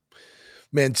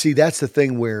 Man, see, that's the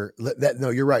thing where no,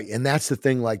 you're right. And that's the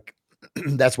thing,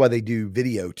 that's why they do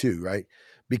video too, right?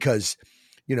 Because,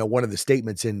 one of the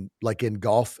statements in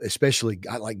golf, especially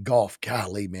I like golf,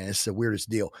 golly, man, it's the weirdest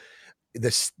deal.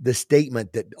 The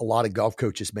statement that a lot of golf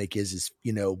coaches make is,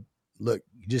 look,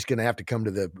 you're just going to have to come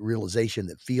to the realization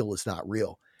that feel is not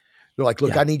real. They're like,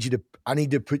 look, I need you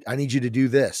to do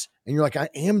this. And you're like, I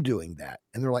am doing that.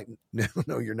 And they're like,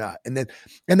 no, you're not. And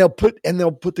they'll put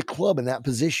the club in that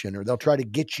position, or they'll try to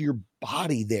get your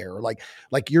body there. Or like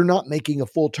you're not making a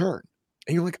full turn.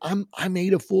 And you're like, I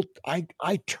made a full, I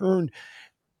turned.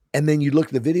 And then you look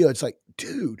at the video, it's like,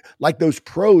 dude, like those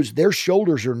pros, their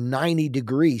shoulders are 90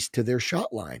 degrees to their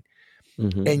shot line.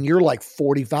 Mm-hmm. And you're like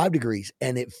 45 degrees.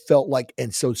 And it felt like,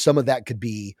 and so some of that could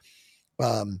be,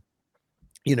 what's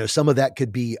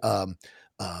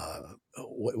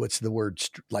the word?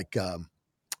 Like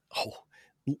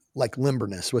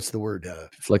limberness. What's the word?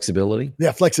 Flexibility.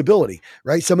 Yeah. Flexibility,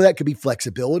 right? Some of that could be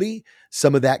flexibility.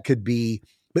 Some of that could be,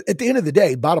 but at the end of the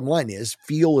day, bottom line is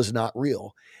feel is not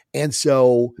real. And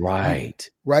so, right.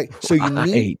 So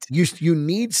you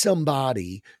need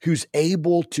somebody who's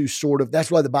able to sort of, that's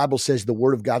why the Bible says the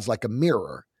word of God's like a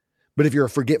mirror. But if you're a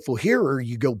forgetful hearer,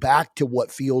 you go back to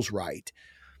what feels right.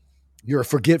 You're a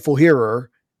forgetful hearer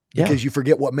because you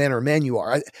forget what manner of man you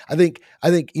are. I think,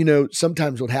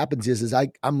 sometimes what happens is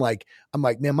I'm like,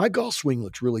 man, my golf swing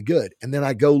looks really good. And then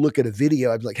I go look at a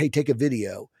video. I'm like, hey, take a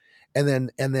video. And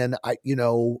then I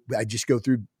just go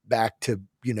through back to,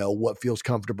 what feels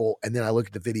comfortable. And then I look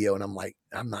at the video and I'm like,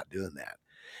 I'm not doing that.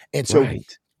 And so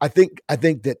I think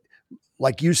that,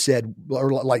 like you said,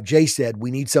 or like Jay said, we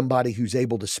need somebody who's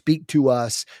able to speak to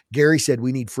us. Gary said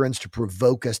we need friends to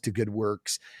provoke us to good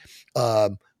works. I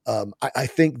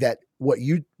think that what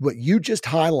you just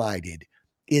highlighted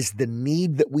is the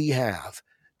need that we have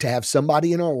to have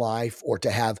somebody in our life, or to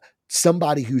have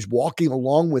somebody who's walking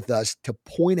along with us to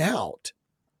point out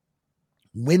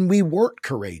when we weren't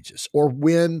courageous, or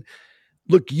when,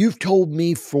 look, you've told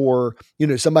me for,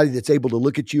 somebody that's able to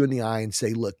look at you in the eye and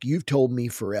say, look, you've told me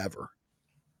forever.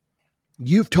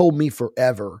 You've told me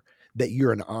forever that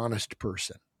you're an honest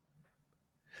person.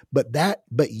 But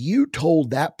you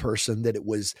told that person that it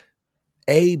was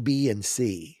A, B, and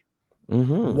C.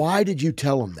 Mm-hmm. Why did you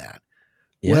tell them that?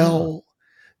 Yeah. Well,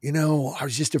 I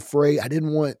was just afraid. I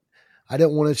didn't want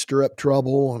to stir up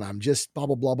trouble, and I'm just blah,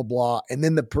 blah, blah, blah, blah. And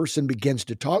then the person begins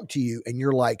to talk to you and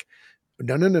you're like,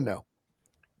 no.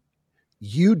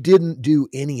 You didn't do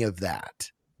any of that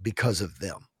because of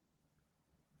them.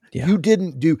 Yeah.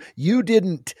 You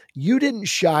didn't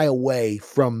shy away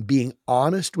from being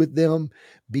honest with them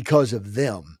because of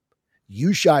them.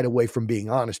 You shied away from being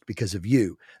honest because of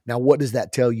you. Now, what does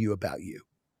that tell you about you?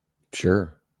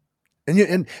 Sure.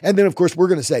 And then of course we're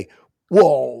going to say,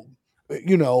 well,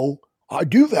 I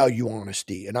do value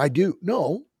honesty, and I do.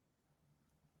 No.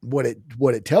 What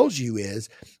it tells you is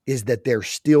that there's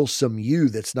still some you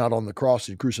that's not on the cross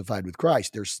and crucified with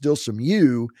Christ. There's still some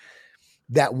you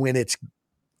that when it's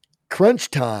crunch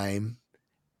time,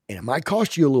 and it might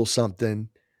cost you a little something,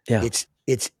 it's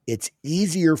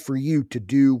easier for you to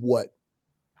do what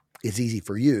is easy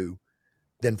for you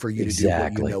than for you to do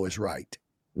what you know is right.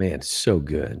 Man, so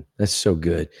good. That's so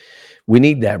good. We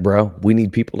need that, bro. We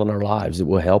need people in our lives that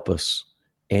will help us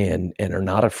and are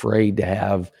not afraid to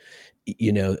have,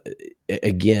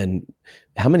 again,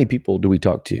 how many people do we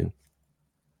talk to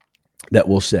that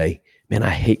will say, man, I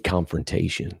hate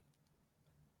confrontation.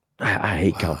 I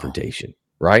hate confrontation,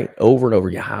 right? Over and over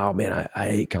again. Oh man, I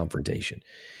hate confrontation.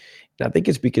 And I think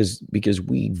it's because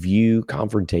we view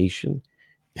confrontation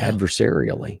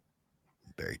adversarially.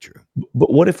 Very true.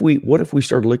 But what if we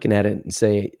started looking at it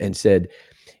and said,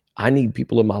 I need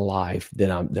people in my life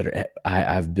that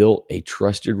I've built a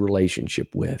trusted relationship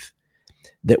with,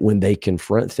 that when they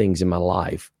confront things in my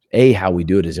life, how we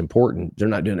do it is important. They're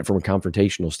not doing it from a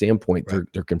confrontational standpoint. Right.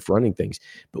 They're confronting things.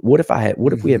 But what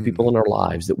if we have people in our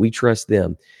lives that we trust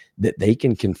them, that they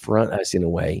can confront us in a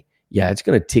way? Yeah, it's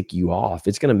going to tick you off.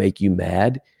 It's going to make you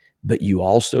mad, but you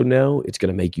also know it's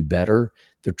going to make you better.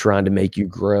 They're trying to make you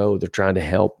grow. They're trying to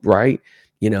help, right?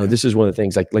 This is one of the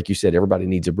things, like you said, everybody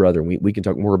needs a brother. We can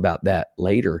talk more about that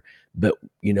later. But,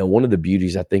 one of the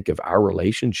beauties, I think, of our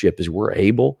relationship is we're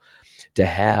able to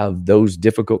have those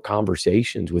difficult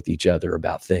conversations with each other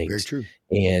about things. Very true.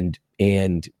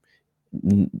 And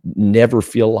never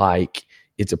feel like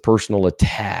it's a personal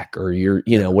attack or you're,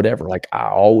 whatever. Like, I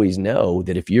always know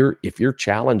that if you're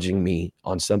challenging me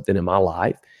on something in my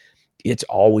life, it's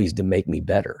always to make me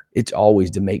better. It's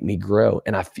always to make me grow.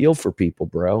 And I feel for people,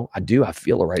 bro. I do. I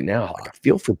feel it right now. Like, I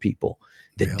feel for people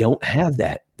that don't have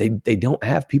that. They don't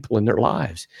have people in their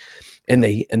lives, and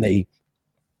they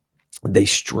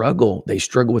struggle. They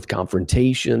struggle with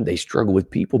confrontation. They struggle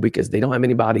with people because they don't have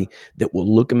anybody that will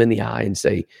look them in the eye and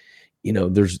say,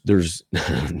 there's this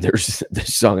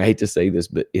song. I hate to say this,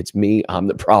 but it's me. I'm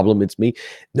the problem. It's me.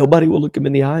 Nobody will look them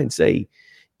in the eye and say,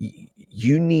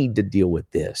 you need to deal with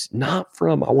this. Not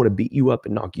from, I want to beat you up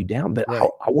and knock you down, but right.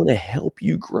 I want to help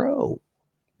you grow.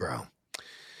 Bro,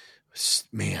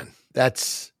 man,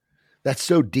 that's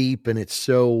so deep, and it's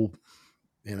so,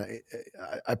 I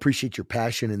appreciate your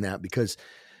passion in that, because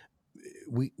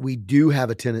we do have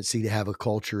a tendency to have a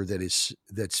culture that's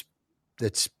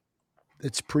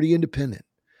pretty independent.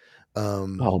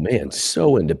 Oh man,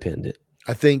 so independent.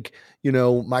 I think,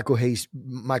 Michael Hanks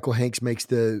makes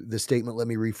the statement. Let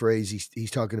me rephrase.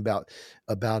 He's talking about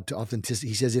authenticity.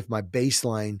 He says, if my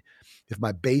baseline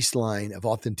of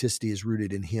authenticity is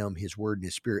rooted in him, his word, and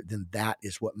his spirit, then that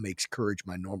is what makes courage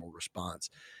my normal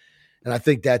response. And I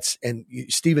think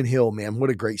Stephen Hill, man, what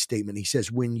a great statement. He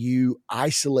says, when you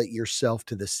isolate yourself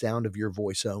to the sound of your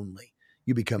voice only,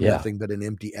 you become nothing but an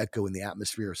empty echo in the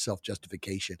atmosphere of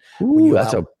self-justification. Ooh,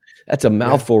 that's a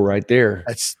mouthful right there.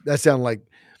 That sound like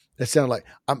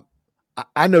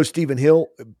I know Stephen Hill.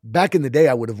 Back in the day,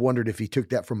 I would have wondered if he took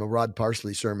that from a Rod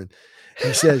Parsley sermon.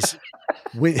 He says,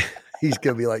 when he's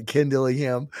going to be like Ken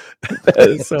Dillingham. That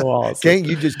is so awesome. Can't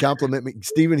you just compliment me?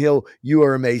 Stephen Hill, you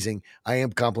are amazing. I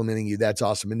am complimenting you. That's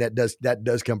awesome. And that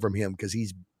does come from him because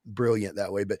he's brilliant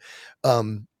that way. But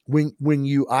when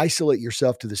you isolate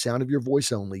yourself to the sound of your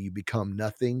voice only, you become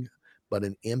nothing but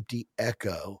an empty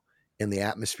echo in the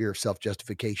atmosphere of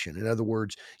self-justification. In other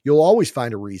words, you'll always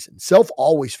find a reason. Self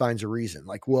always finds a reason.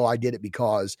 Like, well, I did it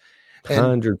because.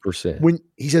 100%. When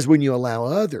he says, when you allow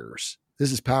others,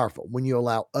 this is powerful. When you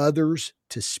allow others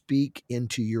to speak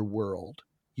into your world,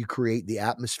 you create the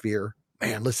atmosphere.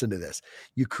 Man, listen to this.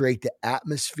 You create the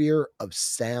atmosphere of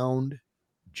sound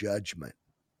judgment.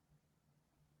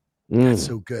 That's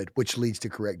so good, which leads to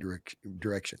correct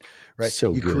direction, right?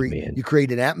 So man. You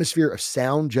create an atmosphere of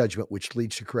sound judgment, which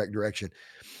leads to correct direction.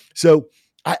 So,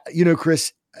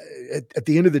 Chris, at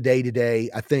the end of the day today,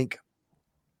 I think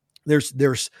there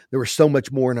was so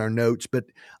much more in our notes, but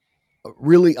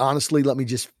really, honestly,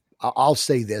 I'll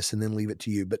say this and then leave it to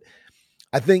you. But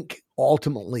I think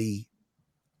ultimately,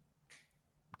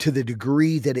 to the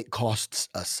degree that it costs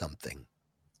us something.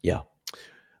 Yeah.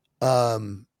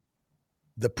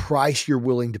 The price you're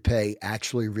willing to pay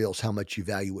actually reveals how much you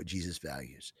value what Jesus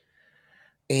values.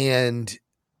 And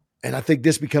I think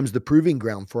this becomes the proving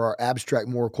ground for our abstract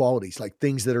moral qualities, like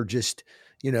things that are just,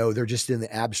 they're just in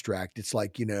the abstract. It's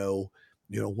like, well,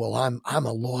 I'm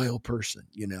a loyal person,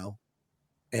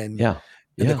 and yeah.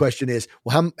 And the question is,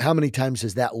 well, how many times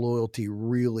has that loyalty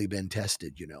really been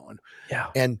tested,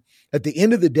 And at the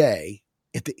end of the day,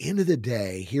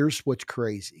 here's what's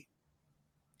crazy.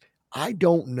 I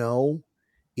don't know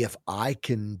if I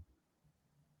can,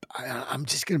 I'm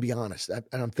just going to be honest, and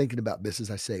I'm thinking about this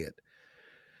as I say it.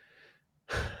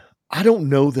 I don't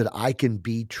know that I can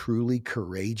be truly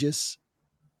courageous.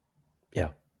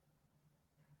 Yeah.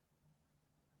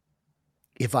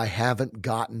 If I haven't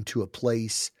gotten to a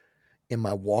place in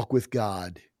my walk with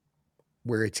God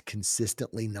where it's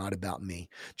consistently not about me.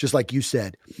 Just like you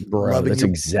said, bro, that's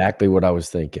exactly what I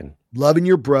was thinking. Loving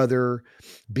your brother,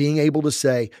 being able to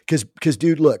say, because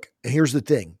dude, look, here's the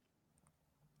thing.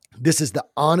 This is the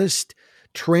honest,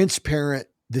 transparent.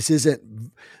 This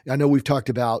isn't, I know we've talked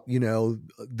about,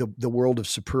 the world of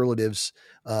superlatives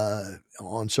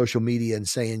on social media and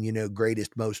saying,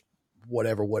 greatest, most,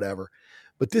 whatever.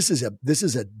 But this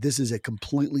is a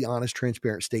completely honest,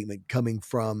 transparent statement coming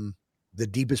from the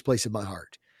deepest place of my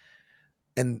heart.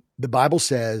 And the Bible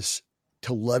says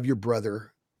to love your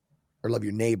brother or love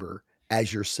your neighbor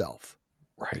as yourself.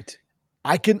 Right.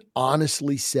 I can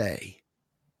honestly say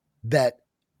that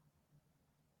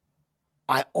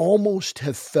I almost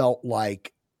have felt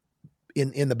like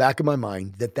in the back of my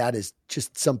mind that is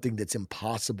just something that's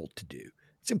impossible to do.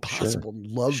 It's impossible to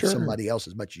love somebody else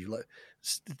as much as you love.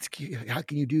 How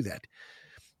can you do that?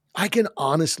 I can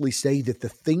honestly say that the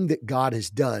thing that God has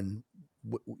done,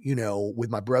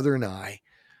 with my brother and I,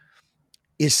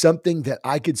 is something that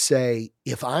I could say,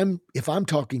 if I'm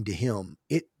talking to him,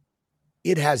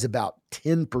 it has about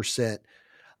 10%,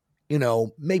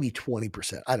 maybe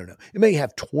 20%. I don't know. It may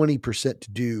have 20%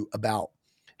 to do about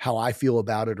how I feel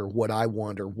about it or what I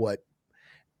want or what.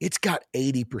 It's got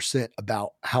 80%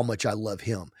 about how much I love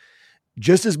him.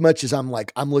 Just as much as I'm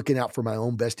looking out for my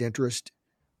own best interest,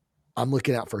 I'm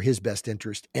looking out for his best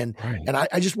interest. And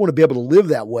I just want to be able to live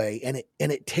that way. And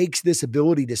it takes this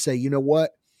ability to say, you know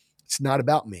what? It's not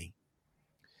about me.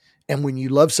 And when you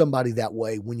love somebody that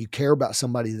way, when you care about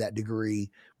somebody to that degree,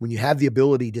 when you have the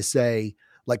ability to say,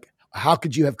 like, how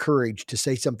could you have courage to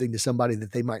say something to somebody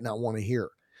that they might not want to hear?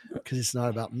 Because it's not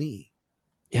about me.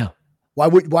 Yeah. Why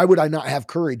would I not have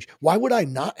courage? Why would I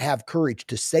not have courage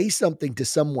to say something to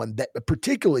someone that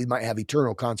particularly might have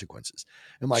eternal consequences?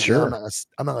 I'm like, no, I'm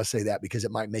not going to say that because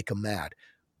it might make them mad.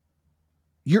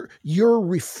 You're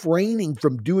refraining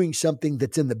from doing something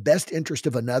that's in the best interest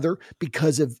of another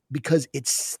because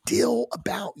it's still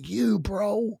about you,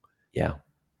 bro. Yeah.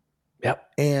 Yep.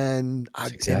 And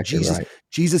exactly right.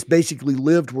 Jesus basically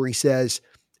lived where he says,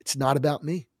 it's not about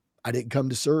me. I didn't come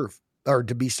to serve or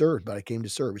to be served, but I came to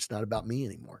serve. It's not about me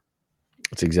anymore.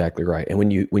 That's exactly right. And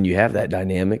when you have that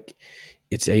dynamic,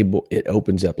 it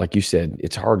opens up, like you said,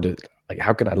 it's hard to, like,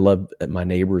 how can I love my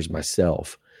neighbors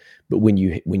myself? But when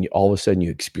you all of a sudden you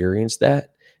experience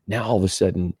that, now all of a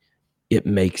sudden it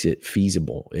makes it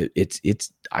feasible.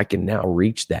 I can now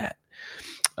reach that.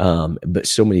 But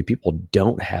so many people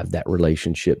don't have that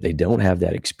relationship. They don't have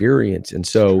that experience. And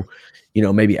so,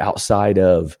 maybe outside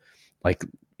of, like,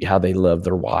 how they love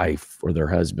their wife or their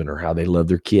husband or how they love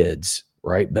their kids,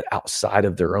 right? But outside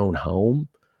of their own home,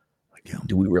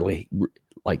 do we really,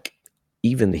 like,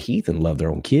 even the heathen love their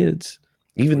own kids?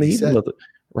 Even the heathen love,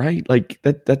 right? Like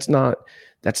that's not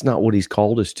what he's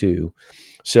called us to.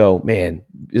 So, man,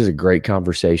 this is a great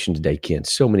conversation today, Ken.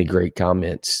 So many great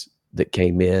comments that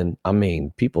came in. I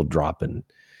mean, people dropping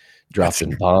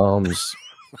bombs.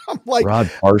 I'm like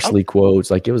Rod Parsley quotes.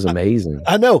 Like, it was amazing.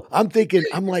 I know. I'm thinking.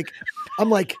 I'm like,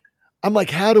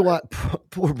 how do I?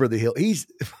 Poor Brother Hill. He's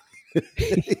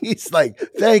like,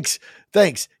 thanks.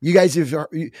 You guys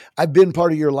I've been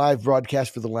part of your live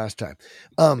broadcast for the last time.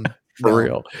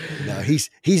 Real. No,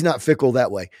 he's not fickle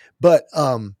that way. But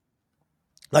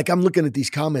like, I'm looking at these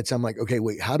comments. I'm like, okay,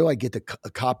 wait, how do I get a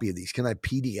copy of these? Can I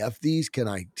PDF these? Can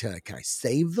I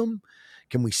save them?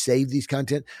 Can we save these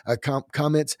comments?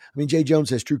 I mean, Jay Jones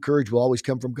says true courage will always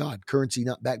come from God. Currency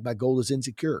not backed by gold is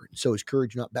insecure. And so is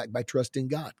courage not backed by trust in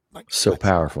God. So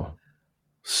powerful.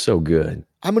 So good.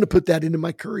 I'm going to put that into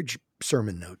my courage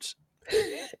sermon notes.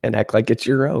 And act like it's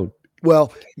your own.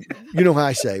 Well, you know how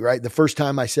I say, right? The first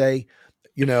time I say,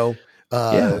 I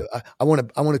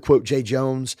want to quote Jay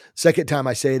Jones. Second time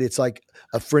I say it, it's like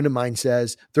a friend of mine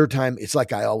says. Third time, it's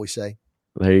like I always say.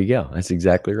 There you go. That's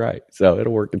exactly right. So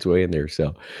it'll work its way in there.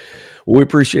 So we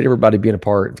appreciate everybody being a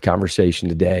part of the conversation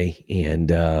today and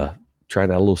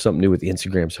trying out a little something new with the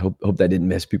Instagram. So hope that didn't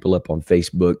mess people up on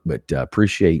Facebook, but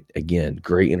appreciate, again,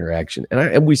 great interaction.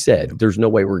 And we said, there's no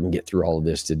way we're going to get through all of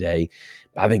this today.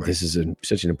 I think this is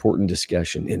such an important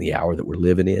discussion in the hour that we're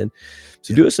living in.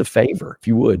 So do us a favor, if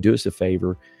you would, do us a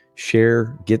favor,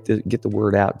 share, get the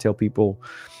word out, tell people,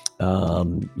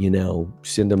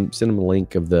 send them a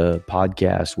link of the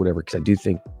podcast, whatever, because I do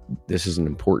think this is an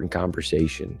important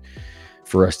conversation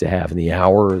for us to have in the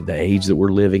hour, the age that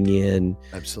we're living in.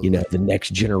 Absolutely. The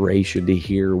next generation to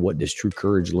hear what does true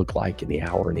courage look like in the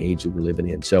hour and age that we're living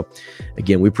in. So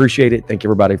again, we appreciate it. Thank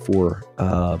everybody for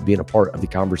being a part of the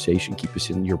conversation. Keep us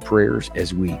in your prayers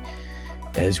as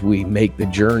we make the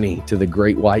journey to the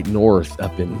Great White North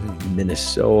up in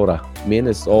Minnesota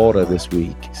this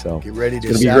week. So get ready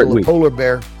to saddle a polar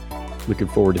bear. Looking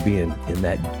forward to being in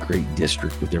that great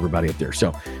district with everybody up there.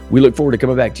 So we look forward to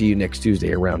coming back to you next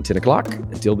Tuesday around 10 o'clock.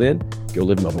 Until then, go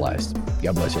live mobilized.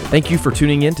 God bless you. Thank you for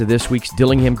tuning in to this week's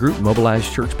Dillingham Group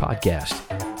Mobilized Church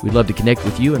podcast. We'd love to connect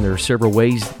with you, and there are several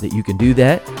ways that you can do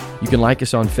that. You can like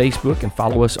us on Facebook and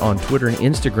follow us on Twitter and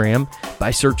Instagram by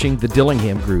searching the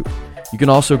Dillingham Group. You can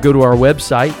also go to our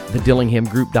website,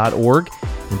 thedillinghamgroup.org,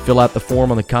 and fill out the form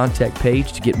on the contact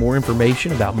page to get more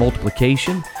information about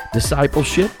multiplication,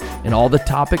 discipleship, and all the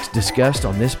topics discussed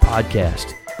on this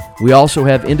podcast. We also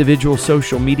have individual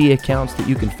social media accounts that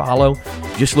you can follow.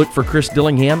 Just look for Chris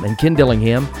Dillingham and Ken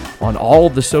Dillingham on all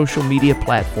the social media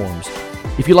platforms.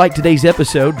 If you like today's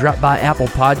episode, drop by Apple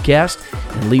Podcast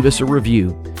and leave us a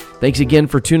review. Thanks again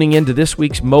for tuning in to this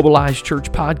week's Mobilized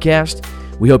Church podcast.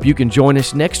 We hope you can join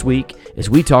us next week as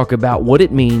we talk about what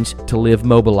it means to live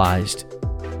mobilized.